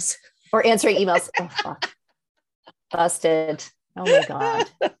emails. Oh, fuck. Busted. Oh my God.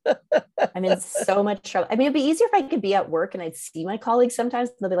 I'm in so much trouble. I mean, it'd be easier if I could be at work and I'd see my colleagues sometimes.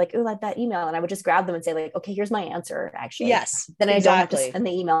 They'll be like, oh, that email. And I would just grab them and say like, okay, here's my answer actually. Yes. Then I don't have to send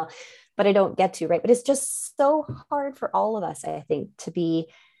the email, but I don't get to, right? But it's just so hard for all of us, I think, to be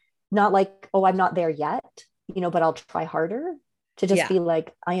not like, oh, I'm not there yet, but I'll try harder, to just be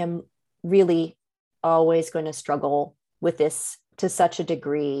like, I am really always going to struggle with this to such a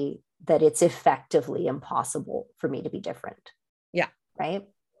degree that it's effectively impossible for me to be different. Yeah. Right.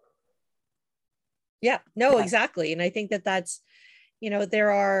 Yeah, no, exactly. And I think that's,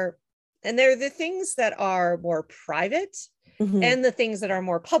 there are the things that are more private and the things that are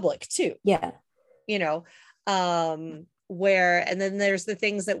more public too. Yeah. And then there's the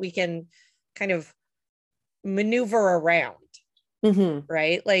things that we can kind of maneuver around,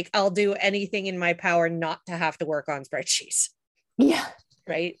 right? Like I'll do anything in my power not to have to work on spreadsheets. Yeah.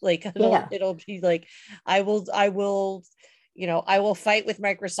 Right. Like it'll be like, I will, I will fight with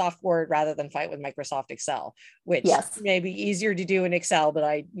Microsoft Word rather than fight with Microsoft Excel, which may be easier to do in Excel,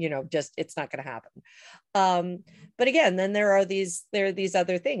 but it's not going to happen. But again, then there are these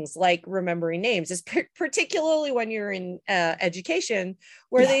other things like remembering names, is particularly when you're in education,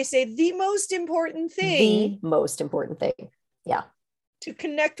 where they say the most important thing. Yeah. To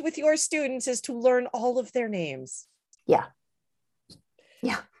connect with your students is to learn all of their names. Yeah.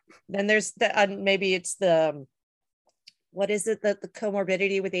 Yeah. Then there's maybe it's the, what is it, that the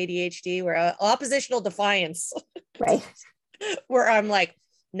comorbidity with ADHD, where oppositional defiance, right? Where I'm like,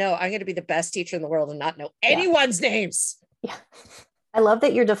 no, I'm going to be the best teacher in the world and not know anyone's names. Yeah. I love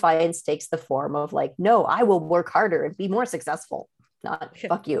that your defiance takes the form of like, no, I will work harder and be more successful, not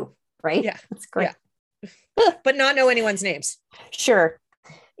fuck you. Right. Yeah. That's great. Yeah. But not know anyone's names. Sure.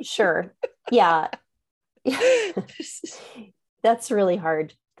 Yeah. That's really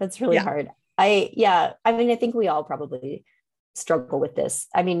hard. Hard. I mean, I think we all probably struggle with this.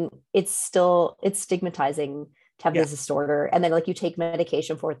 I mean, it's stigmatizing to have this disorder. And then like you take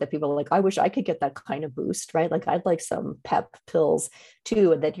medication for it that people are like, I wish I could get that kind of boost, right? Like I'd like some pep pills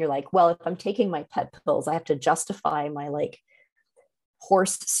too. And then you're like, well, if I'm taking my pep pills, I have to justify my like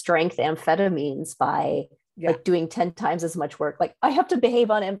horse strength amphetamines by like doing 10 times as much work. Like I have to behave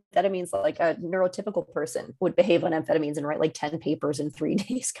on amphetamines like a neurotypical person would behave on amphetamines and write like 10 papers in 3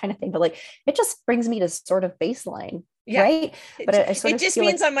 days kind of thing. But like, it just brings me to sort of baseline, right? But it just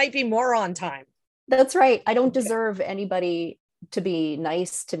means like, I might be more on time. That's right. I don't deserve anybody to be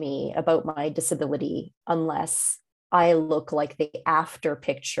nice to me about my disability unless I look like the after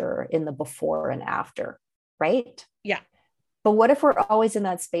picture in the before and after, right? Yeah. But what if we're always in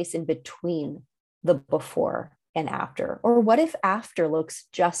that space in between the before and after? Or what if after looks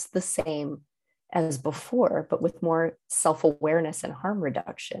just the same as before, but with more self-awareness and harm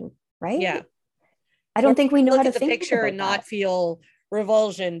reduction, right? Yeah. I don't think we know how to look at the picture and not feel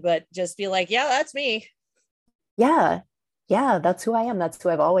revulsion, but just be like, yeah, that's me. Yeah, that's who I am. That's who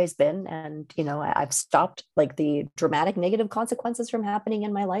I've always been. And, I've stopped like the dramatic negative consequences from happening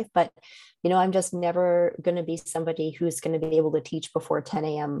in my life. But, I'm just never going to be somebody who's going to be able to teach before 10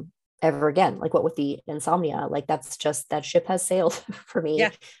 a.m. ever again. Like what with the insomnia, like that's just, that ship has sailed for me. Yeah.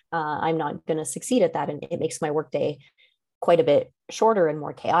 I'm not going to succeed at that. And it makes my workday quite a bit shorter and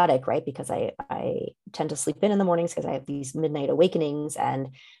more chaotic, right? Because I tend to sleep in the mornings because I have these midnight awakenings, and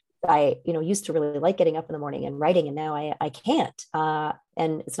I, used to really like getting up in the morning and writing, and now I can't.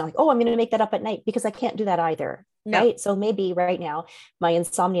 And it's not like, oh, I'm going to make that up at night, because I can't do that either. No. Right. So maybe right now my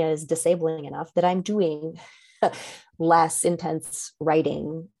insomnia is disabling enough that I'm doing less intense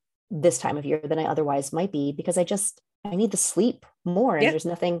writing this time of year than I otherwise might be, because I need to sleep more, and there's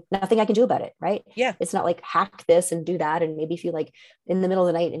nothing I can do about it. Right. Yeah. It's not like hack this and do that. And maybe if you like in the middle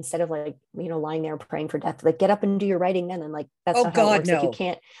of the night, instead of like, lying there praying for death, like get up and do your writing then. And like, that's not how it works. No.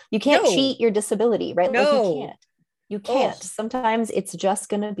 Like you can't cheat your disability, right? No. Like you can't. Sometimes it's just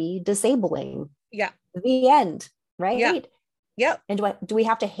going to be disabling. Yeah. The end. Right. Yeah. Yeah. And do we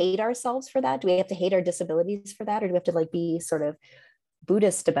have to hate ourselves for that? Do we have to hate our disabilities for that? Or do we have to like be sort of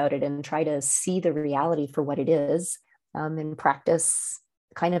Buddhist about it and try to see the reality for what it is, and practice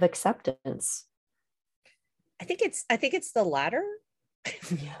kind of acceptance? I think it's the latter.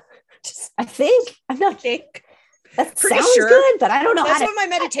 Yeah. I'm not think that sounds good, but I don't know. That's what my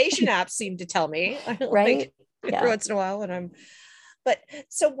meditation apps seem to tell me. Right. Every once in a while when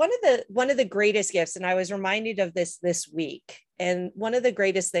so one of the greatest gifts, and I was reminded of this week, and one of the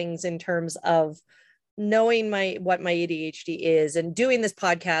greatest things in terms of knowing what my ADHD is, and doing this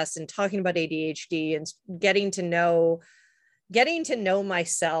podcast and talking about ADHD and getting to know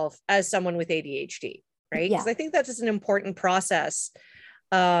myself as someone with ADHD, right? Because I think that is an important process,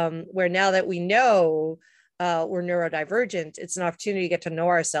 where now that we know we're neurodivergent, it's an opportunity to get to know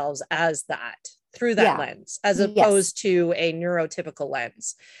ourselves as that, through that lens, as opposed to a neurotypical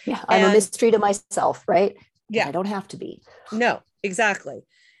lens. Yeah, I'm a mystery to myself, right? Yeah, I don't have to be. No, exactly.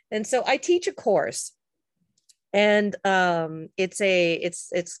 And so I teach a course, and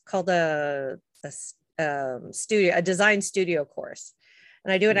it's called a design studio course,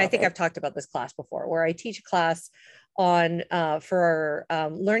 and I do it. I think I've talked about this class before, where I teach a class on for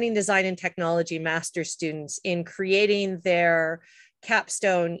learning design and technology master students in creating their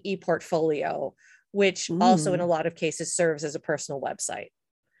capstone e-portfolio, which also in a lot of cases serves as a personal website.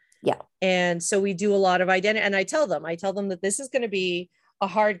 Yeah. And so we do a lot of identity, and I tell them that this is going to be a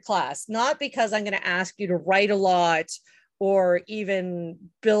hard class, not because I'm going to ask you to write a lot or even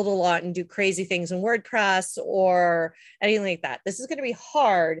build a lot and do crazy things in WordPress or anything like that. This is going to be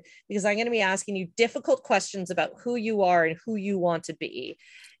hard because I'm going to be asking you difficult questions about who you are and who you want to be,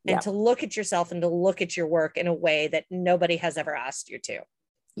 and to look at yourself and to look at your work in a way that nobody has ever asked you to.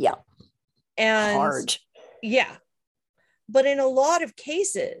 Yeah. And hard. Yeah. But in a lot of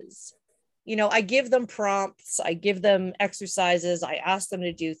cases, I give them prompts, I give them exercises, I ask them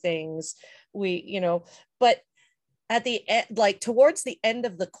to do things. But at the end, like towards the end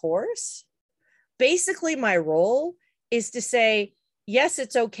of the course, basically my role is to say, yes,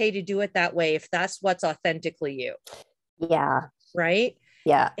 it's okay to do it that way if that's what's authentically you. Yeah. Right.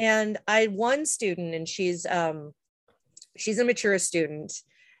 Yeah. And I had one student, and she's a mature student,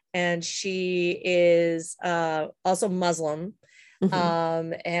 and she is also Muslim.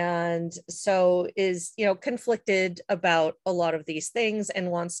 Mm-hmm. And so is, conflicted about a lot of these things,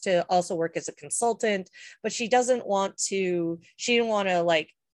 and wants to also work as a consultant, but she didn't want to like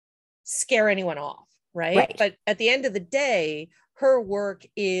scare anyone off. Right. But at the end of the day, her work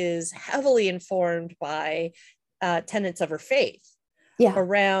is heavily informed by tenets of her faith. Yeah.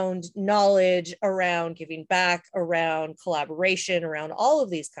 Around knowledge, around giving back, around collaboration, around all of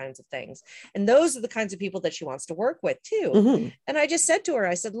these kinds of things. And those are the kinds of people that she wants to work with too. Mm-hmm. And I just said to her,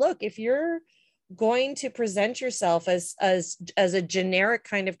 I said, look, if you're going to present yourself as a generic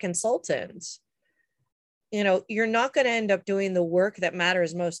kind of consultant, you're not going to end up doing the work that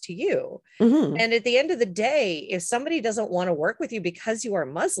matters most to you. Mm-hmm. And at the end of the day, if somebody doesn't want to work with you because you are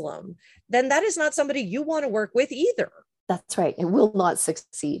Muslim, then that is not somebody you want to work with either. That's right. It will not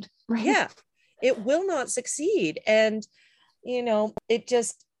succeed. Right? Yeah, it will not succeed. And, and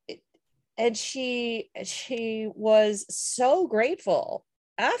she was so grateful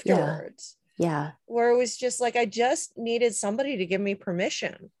afterwards. Yeah. Where it was just like, I just needed somebody to give me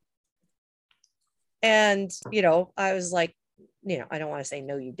permission. And, I was like, I don't want to say,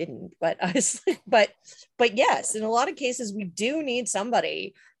 no, you didn't, but I was like, but yes, in a lot of cases, we do need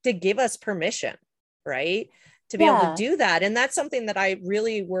somebody to give us permission, right? To be able to do that. And that's something that I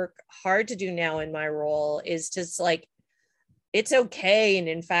really work hard to do now in my role, is just like, it's okay. And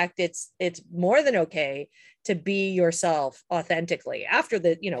in fact, it's more than okay to be yourself authentically after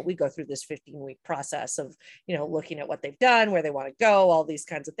we go through this 15-week process of, looking at what they've done, where they want to go, all these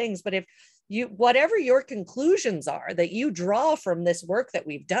kinds of things. But if whatever your conclusions are that you draw from this work that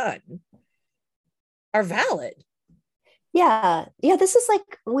we've done are valid. Yeah. This is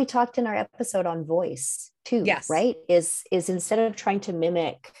like we talked in our episode on voice too. Yes. Right. Is instead of trying to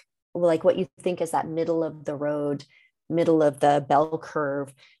mimic like what you think is that middle of the road, middle of the bell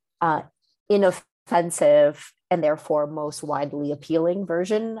curve, inoffensive and therefore most widely appealing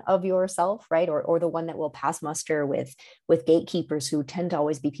version of yourself, right? Or the one that will pass muster with gatekeepers who tend to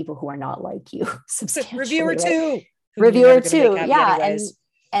always be people who are not like you. Reviewer too. Reviewer too. Yeah.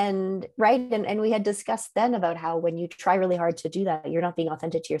 And right. And we had discussed then about how when you try really hard to do that, you're not being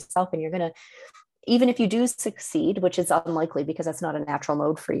authentic to yourself, and you're going to, even if you do succeed, which is unlikely because that's not a natural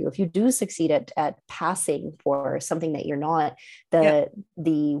mode for you, if you do succeed at passing for something that you're not,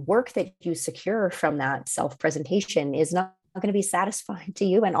 the work that you secure from that self-presentation is not going to be satisfying to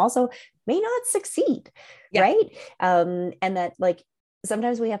you, and also may not succeed. Right. And that, like,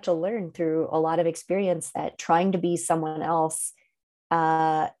 sometimes we have to learn through a lot of experience that trying to be someone else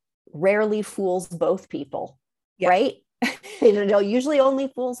rarely fools both people. Right. Usually only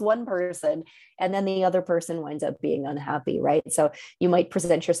fools one person, and then the other person winds up being unhappy, right? So you might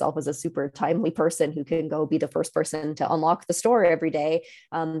present yourself as a super timely person who can go be the first person to unlock the store every day,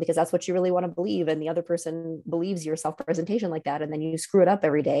 because that's what you really want to believe, and the other person believes your self-presentation like that, and then you screw it up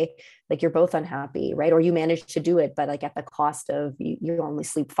every day. Like, you're both unhappy, right? Or you manage to do it, but like at the cost of you only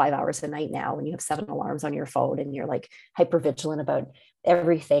sleep 5 hours a night now, and you have 7 alarms on your phone, and you're like hyper vigilant about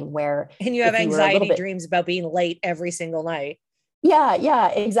everything, and you have anxiety dreams about being late every single night. Yeah,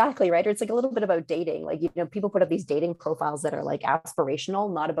 exactly. Right. Or it's like a little bit about dating. Like, people put up these dating profiles that are like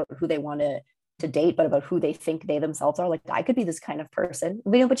aspirational, not about who they want to date, but about who they think they themselves are. Like, I could be this kind of person,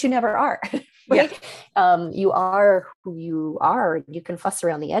 but you never are. Right. You are who you are. You can fuss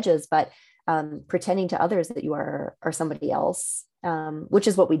around the edges, but pretending to others that you are somebody else, which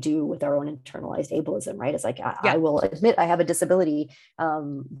is what we do with our own internalized ableism, right? It's like, I will admit I have a disability,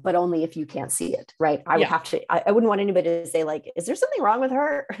 but only if you can't see it, right? I would have to, I wouldn't want anybody to say like, is there something wrong with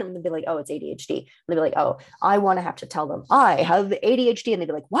her? And they'd be like, oh, it's ADHD. And they'd be like, oh, I want to have to tell them I have ADHD. And they'd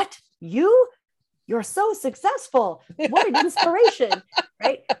be like, what? You're so successful. What an inspiration.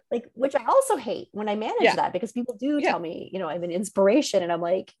 Right. Like, which I also hate when I manage that, because people do tell me, I'm an inspiration, and I'm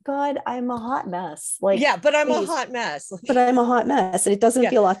like, God, I'm a hot mess. Like, but I'm a hot mess. But I'm a hot mess. And it doesn't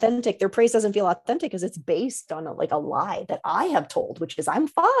feel authentic. Their praise doesn't feel authentic because it's based on a lie that I have told, which is I'm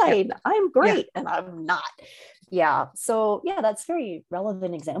fine. I'm great. And I'm not. So that's a very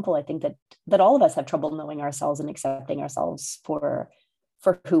relevant example. I think that all of us have trouble knowing ourselves and accepting ourselves for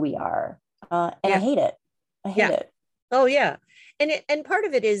who we are. And I hate it. I hate it. Oh yeah. And part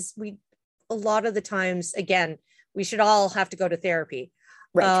of it is a lot of the times, again, we should all have to go to therapy.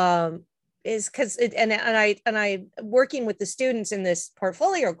 Right. Is because I working with the students in this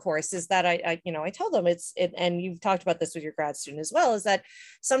portfolio course is that I tell them and you've talked about this with your grad student as well, is that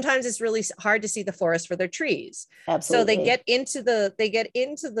sometimes it's really hard to see the forest for their trees. Absolutely. So they get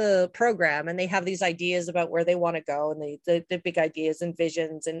into the program, and they have these ideas about where they want to go, and the big ideas and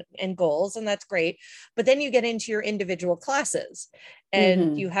visions and goals, and that's great. But then you get into your individual classes,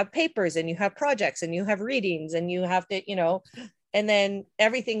 and you have papers, and you have projects, and you have readings, and you have to, and then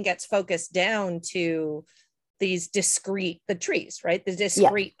everything gets focused down to these the trees, right? The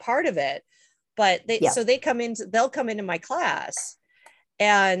discrete part of it. But they'll come into my class,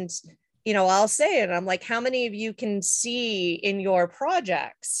 and, I'll say it. I'm like, how many of you can see in your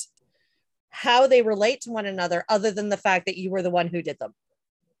projects how they relate to one another, other than the fact that you were the one who did them?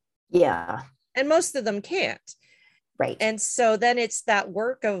 Yeah. And most of them can't. Right. And so then it's that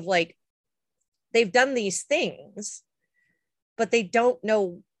work of like, they've done these things, but they don't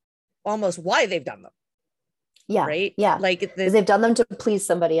know almost why they've done them. Yeah. Right. Yeah. Like they've done them to please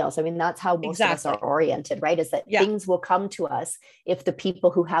somebody else. I mean, that's how most of us are oriented, right? Is that things will come to us if the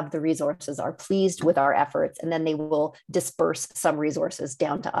people who have the resources are pleased with our efforts, and then they will disperse some resources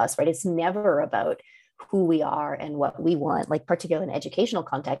down to us, right? It's never about who we are and what we want. Like, particularly in educational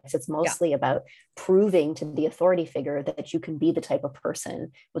context, it's mostly about proving to the authority figure that you can be the type of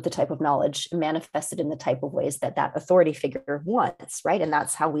person with the type of knowledge manifested in the type of ways that authority figure wants, right? And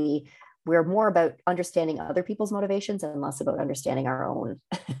that's how we're more about understanding other people's motivations and less about understanding our own.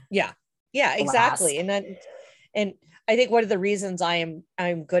 Yeah, exactly. And I think one of the reasons I'm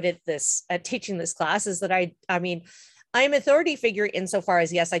good at this, at teaching this class, is that I mean, I'm authority figure insofar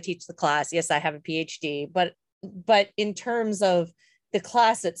as, yes, I teach the class. Yes, I have a PhD, but in terms of the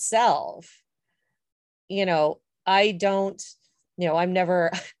class itself, I don't, I'm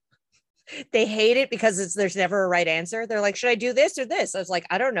never, they hate it because there's never a right answer. They're like, should I do this or this? I was like,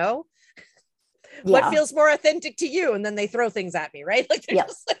 I don't know. What feels more authentic to you? And then they throw things at me, right? Like,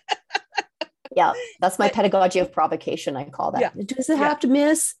 that's my pedagogy of provocation, I call that. Does it have to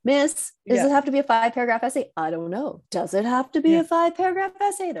miss? Does it have to be a 5-paragraph essay? I don't know. Does it have to be a 5-paragraph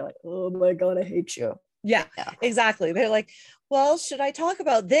essay? They're like, oh my God, I hate you. Yeah, exactly. They're like, well, should I talk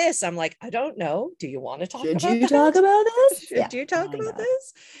about this? I'm like, I don't know. Do you want to talk about this? Should you talk about this? Should you talk about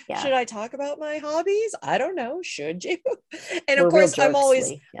this? Yeah. Should I talk about my hobbies? I don't know. Should you? And of course, I'm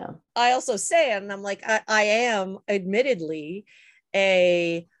always, I also say, and I'm like, I am admittedly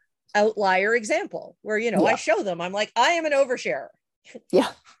a outlier example where, I show them, I'm like, I am an oversharer. Yeah.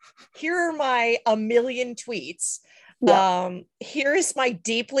 Here are my a million tweets. Here is my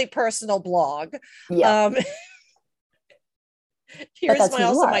deeply personal blog. Here's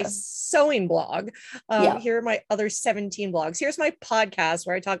my sewing blog. Here are my other 17 blogs. Here's my podcast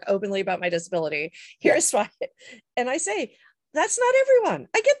where I talk openly about my disability. Here's why. And I say, that's not everyone.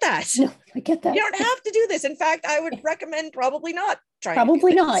 I get that. No, I get that. You don't have to do this. In fact, I would recommend probably not trying.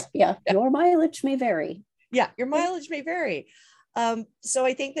 Probably not. Yeah. Your mileage may vary. Yeah. Your mileage may vary. So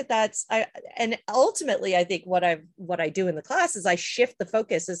I think and ultimately I think what I do in the class is I shift the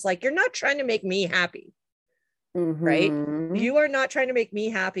focus. It's like, you're not trying to make me happy. Right? You are not trying to make me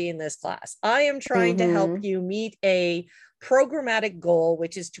happy in this class. I am trying to help you meet a programmatic goal,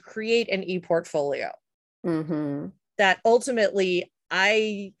 which is to create an e-portfolio that ultimately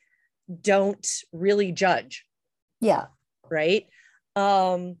I don't really judge. Yeah. Right.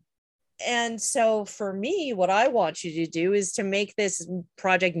 And so for me, what I want you to do is to make this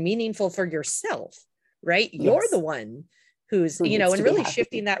project meaningful for yourself, right? Yes. You're the one who's, and really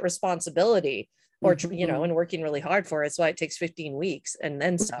shifting that responsibility, or, and working really hard for it. That's why it takes 15 weeks and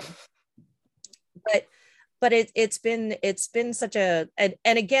then some. But it's been such and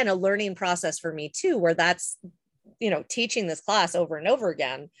again, a learning process for me too, where that's, teaching this class over and over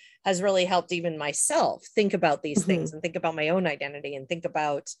again has really helped even myself think about these things and think about my own identity and think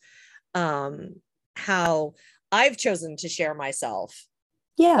about how I've chosen to share myself,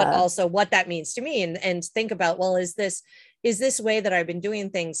 but also what that means to me, and think about, well, is this way that I've been doing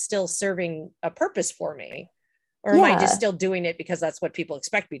things still serving a purpose for me, or am I just still doing it because that's what people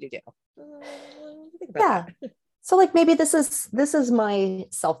expect me to do? Think about that. So like maybe this is my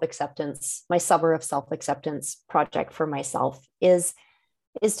self-acceptance, my summer of self-acceptance project for myself is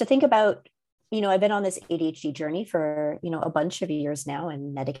to think about, I've been on this ADHD journey for, a bunch of years now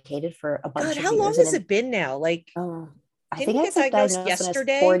and medicated for a bunch of years. How long has it been now? Like, I think I was diagnosed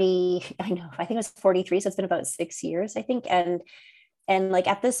yesterday. 40. I know. I think it was 43. So it's been about 6 years, I think. And like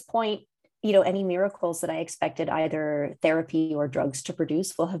at this point, any miracles that I expected either therapy or drugs to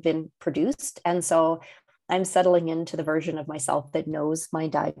produce will have been produced. And so I'm settling into the version of myself that knows my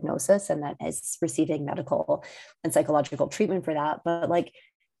diagnosis and that is receiving medical and psychological treatment for that. But like,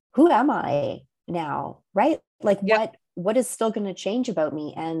 who am I now? Right? Like what is still going to change about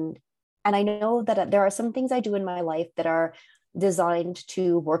me? And I know that there are some things I do in my life that are designed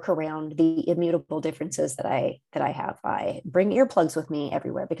to work around the immutable differences that I have. I bring earplugs with me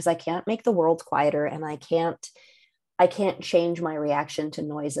everywhere because I can't make the world quieter, and I can't change my reaction to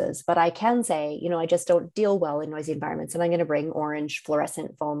noises, but I can say, I just don't deal well in noisy environments, and I'm going to bring orange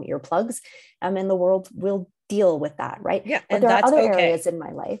fluorescent foam earplugs, and the world will deal with that. Right. Yeah. But there are other areas in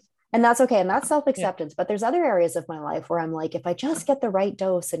my life, and that's okay. And that's self-acceptance. But there's other areas of my life where I'm like, if I just get the right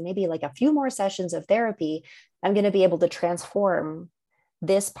dose and maybe like a few more sessions of therapy, I'm going to be able to transform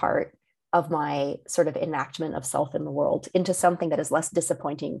this part of my sort of enactment of self in the world into something that is less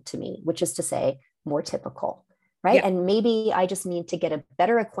disappointing to me, which is to say more typical. Right. Yeah. And maybe I just need to get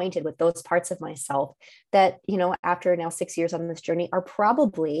better acquainted with those parts of myself that, after now 6 years on this journey are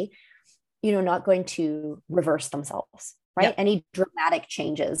probably, not going to reverse themselves. Right. Yep. Any dramatic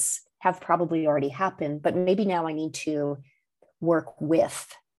changes have probably already happened, but maybe now I need to work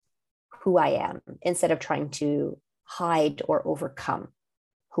with who I am instead of trying to hide or overcome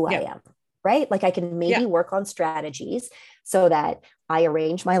who I am. Right. Like I can maybe work on strategies so that I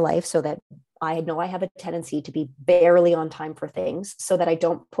arrange my life so that I know I have a tendency to be barely on time for things, so that I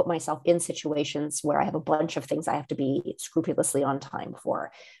don't put myself in situations where I have a bunch of things I have to be scrupulously on time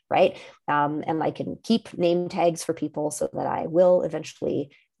for, right? And I can keep name tags for people so that I will eventually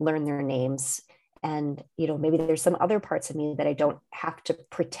learn their names. And, maybe there's some other parts of me that I don't have to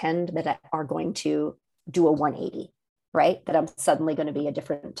pretend that are going to do a 180. Right? That I'm suddenly going to be a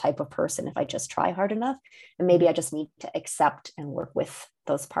different type of person if I just try hard enough. And maybe I just need to accept and work with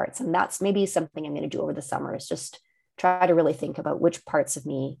those parts. And that's maybe something I'm going to do over the summer, is just try to really think about which parts of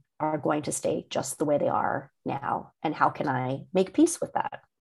me are going to stay just the way they are now. And how can I make peace with that?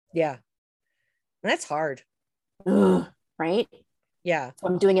 Yeah. And that's hard. Right? Yeah. So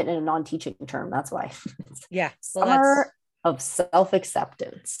I'm doing it in a non-teaching term. That's why. Yeah. Well, summer of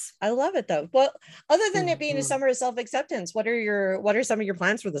self-acceptance. I love it though. Well, other than it being a summer of self-acceptance, what are some of your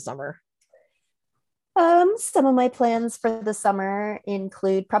plans for the summer? Some of my plans for the summer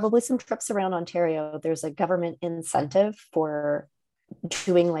include probably some trips around Ontario. There's a government incentive for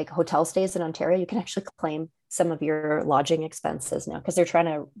doing like hotel stays in Ontario. You can actually claim some of your lodging expenses now because they're trying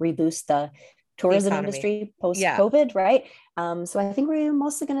to reboost the tourism industry post-COVID, right? So I think we're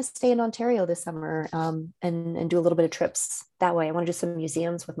mostly going to stay in Ontario this summer and do a little bit of trips that way. I want to do some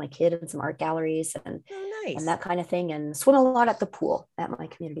museums with my kid and some art galleries and and Nice. that kind of thing, and swim a lot at the pool, at my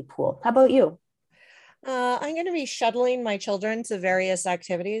community pool. How about you? I'm going to be shuttling my children to various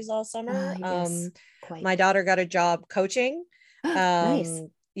activities all summer. Yes, quite. My daughter got a job coaching, Nice.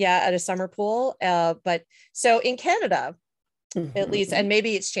 yeah, at a summer pool. But so in Canada, at least, Mhm. and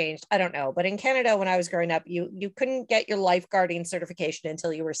maybe it's changed, I don't know. But in Canada, when I was growing up, you couldn't get your lifeguarding certification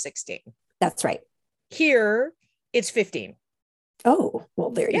until you were 16. That's right. Here, it's 15. Oh,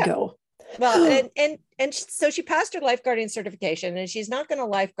 well, there you Yeah. go. Well, and so she passed her lifeguarding certification, and she's not going to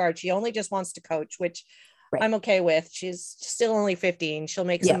lifeguard. She only just wants to coach, which Right. I'm okay with. She's still only 15. She'll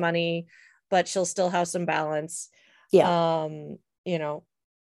make some Yeah. money, but she'll still have some balance. Yeah. You know,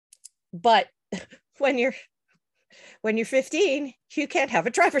 but when you're 15, you can't have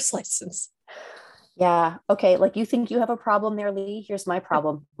a driver's license. Yeah. Okay. Like, you think you have a problem there, Lee? Here's my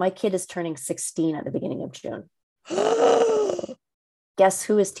problem. My kid is turning 16 at the beginning of June. Guess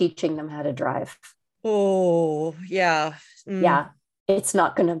who is teaching them how to drive? Oh, yeah. Yeah. It's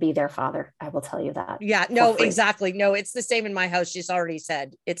not going to be their father. I will tell you that. Yeah, no, exactly. No, it's the same in my house. She's already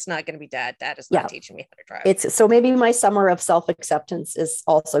said it's not going to be dad. Dad is not teaching me how to drive. It's so maybe my summer of self-acceptance is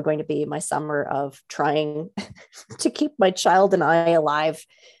also going to be my summer of trying to keep my child and I alive,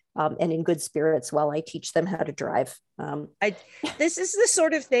 and in good spirits while I teach them how to drive. This is the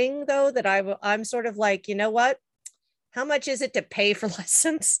sort of thing, though, that I'm sort of like, you know what? How much is it to pay for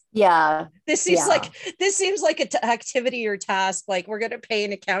lessons? Yeah. This seems like an activity or task. Like, we're going to pay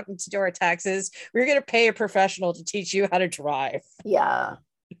an accountant to do our taxes. We're going to pay a professional to teach you how to drive. Yeah.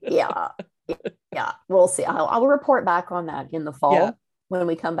 Yeah. Yeah. We'll see. I'll report back on that in the fall when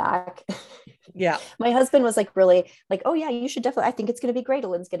we come back. Yeah. My husband was like, really like, oh yeah, you should definitely, I think it's going to be great.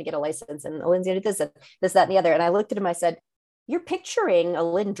 Alynn's going to get a license and Alynn's going to do this and this, that, and the other. And I looked at him, I said, you're picturing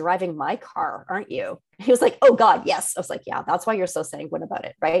Alynn driving my car, aren't you? He was like, oh God, yes. I was like, yeah, that's why you're so sanguine about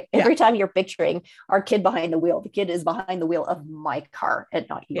it, right? Yeah. Every time you're picturing our kid behind the wheel, the kid is behind the wheel of my car and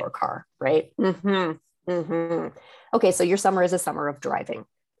not your car, right? Mm-hmm. Mm-hmm. Okay, so your summer is a summer of driving.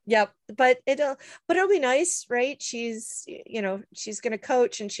 Yep, but it'll be nice, right? She's going to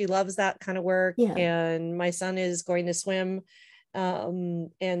coach and she loves that kind of work. Yeah. And my son is going to swim.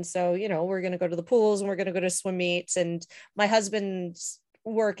 And so, we're going to go to the pools and we're going to go to swim meets, and my husband's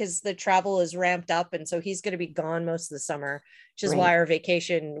work is the travel is ramped up. And so he's going to be gone most of the summer, which is why our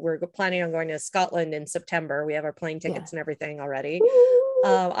vacation, we're planning on going to Scotland in September. We have our plane tickets and everything already.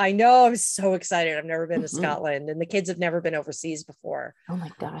 I know, I'm so excited. I've never been to Scotland, and the kids have never been overseas before. Oh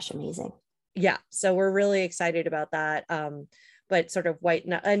my gosh, amazing. Yeah, so we're really excited about that. But sort of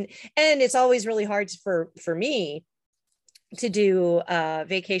and it's always really hard for me to do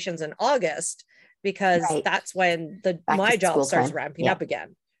vacations in August, because that's when my job starts ramping up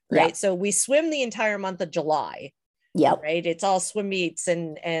again, right? Yeah. So we swim the entire month of July. Yeah. Right. It's all swim meets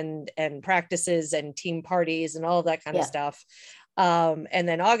and practices and team parties and all of that kind of stuff. And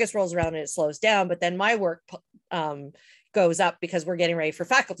then August rolls around and it slows down, but then my work goes up because we're getting ready for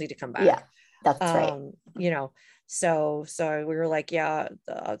faculty to come back. Yeah, that's right. So we were like,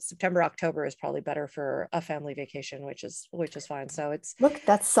 September, October is probably better for a family vacation, which is fine. So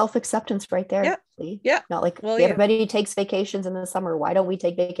that's self-acceptance right there. Yeah. Not like everybody takes vacations in the summer. Why don't we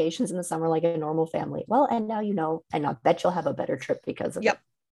take vacations in the summer like a normal family? Well, and now and I bet you'll have a better trip because of it.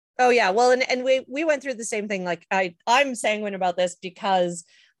 Oh yeah. Well, and we went through the same thing. Like I'm sanguine about this because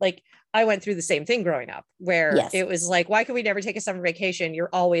like I went through the same thing growing up, where it was like, why can we never take a summer vacation? You're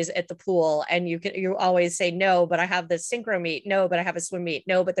always at the pool and you always say, no, but I have this synchro meet. No, but I have a swim meet.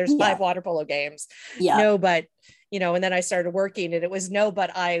 No, but there's 5 water polo games. No, but and then I started working and it was no,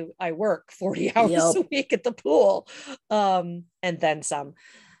 but I work 40 hours a week at the pool. And then some.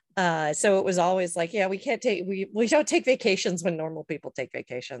 So it was always like, we don't take vacations when normal people take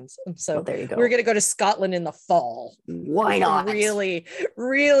vacations. So there you go. We're going to go to Scotland in the fall. Why not? Really,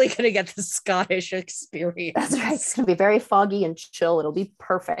 really going to get the Scottish experience. That's right. It's going to be very foggy and chill. It'll be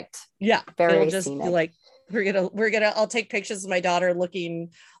perfect. Yeah. Very just scenic. Like, I'll take pictures of my daughter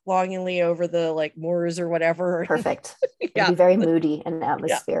looking longingly over the like moors or whatever. Perfect. It'll be very moody and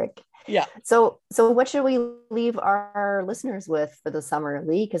atmospheric. Yeah. So what should we leave our listeners with for the summer,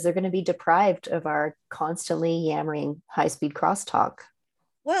 Lee? Because they're going to be deprived of our constantly yammering high-speed crosstalk.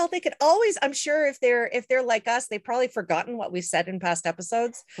 Well, they could always, I'm sure if they're like us, they've probably forgotten what we said in past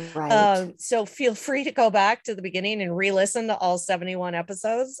episodes. Right. So feel free to go back to the beginning and re-listen to all 71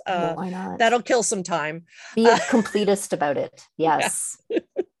 episodes. Why not? That'll kill some time. Be a completist about it. Yes.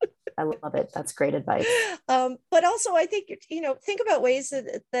 I love it. That's great advice. But also I think, think about ways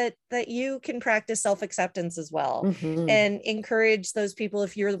that you can practice self-acceptance as well, and encourage those people.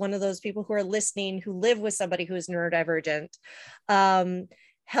 If you're one of those people who are listening, who live with somebody who is neurodivergent,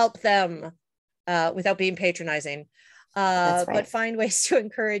 help them without being patronizing. That's right. But find ways to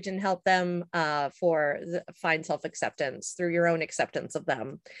encourage and help them find self-acceptance through your own acceptance of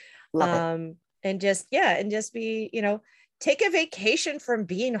them. Love it. And just be, take a vacation from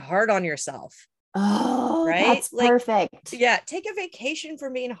being hard on yourself. Oh, right? that's perfect. Yeah, take a vacation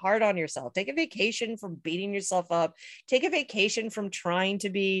from being hard on yourself. Take a vacation from beating yourself up. Take a vacation from trying to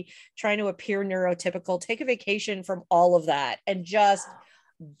appear neurotypical. Take a vacation from all of that and just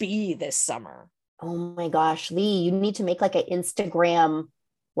be this summer. Oh my gosh, Lee, you need to make like an Instagram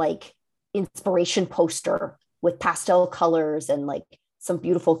like inspiration poster with pastel colors and like some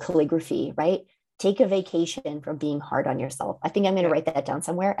beautiful calligraphy, right? Take a vacation from being hard on yourself. I think I'm going to write that down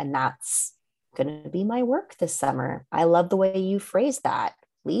somewhere, and that's going to be my work this summer. I love the way you phrased that.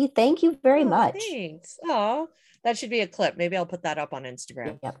 Lee, thank you very much. Thanks. Oh, that should be a clip. Maybe I'll put that up on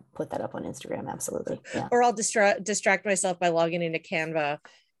Instagram. Yeah, put that up on Instagram. Absolutely. Yeah. Or I'll distract myself by logging into Canva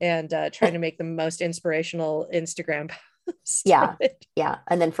and trying to make the most inspirational Instagram post. Yeah.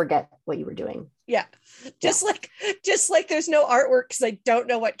 And then forget what you were doing. Yeah. Just like there's no artwork because I don't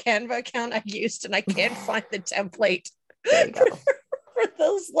know what Canva account I used and I can't find the template. There you go. For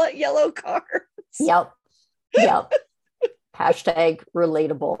those yellow cards. Yep. Hashtag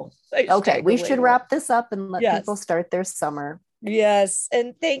relatable. Okay, we should wrap this up and let people start their summer. Yes.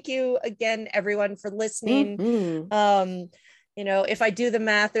 And thank you again, everyone, for listening. Mm-hmm. If I do the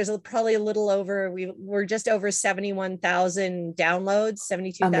math, there's probably a little over, we're just over 71,000 downloads,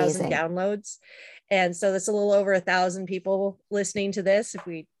 72,000 downloads. And so that's a little over 1,000 people listening to this. If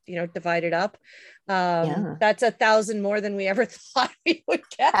we, divide it up, that's 1,000 more than we ever thought we would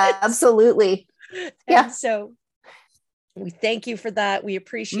get. Absolutely. And so we thank you for that. We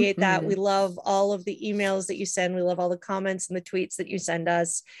appreciate that. We love all of the emails that you send. We love all the comments and the tweets that you send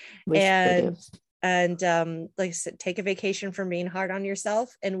us. And like I said, take a vacation from being hard on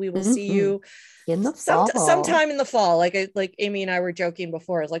yourself, and we will see you in the fall. Sometime in the fall. Like Amy and I were joking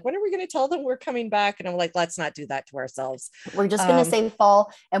before. I was like, when are we going to tell them we're coming back? And I'm like, let's not do that to ourselves. We're just going to say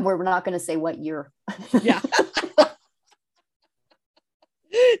fall, and we're not going to say what year. Yeah.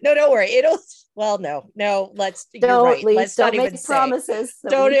 No, don't worry. No. Let's. You're right. Let's not even say promises.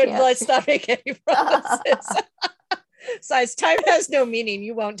 Let's not make any promises. Besides, time has no meaning.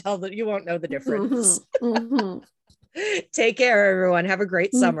 You won't know the difference. Take care, everyone. Have a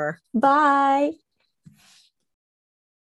great summer. Bye.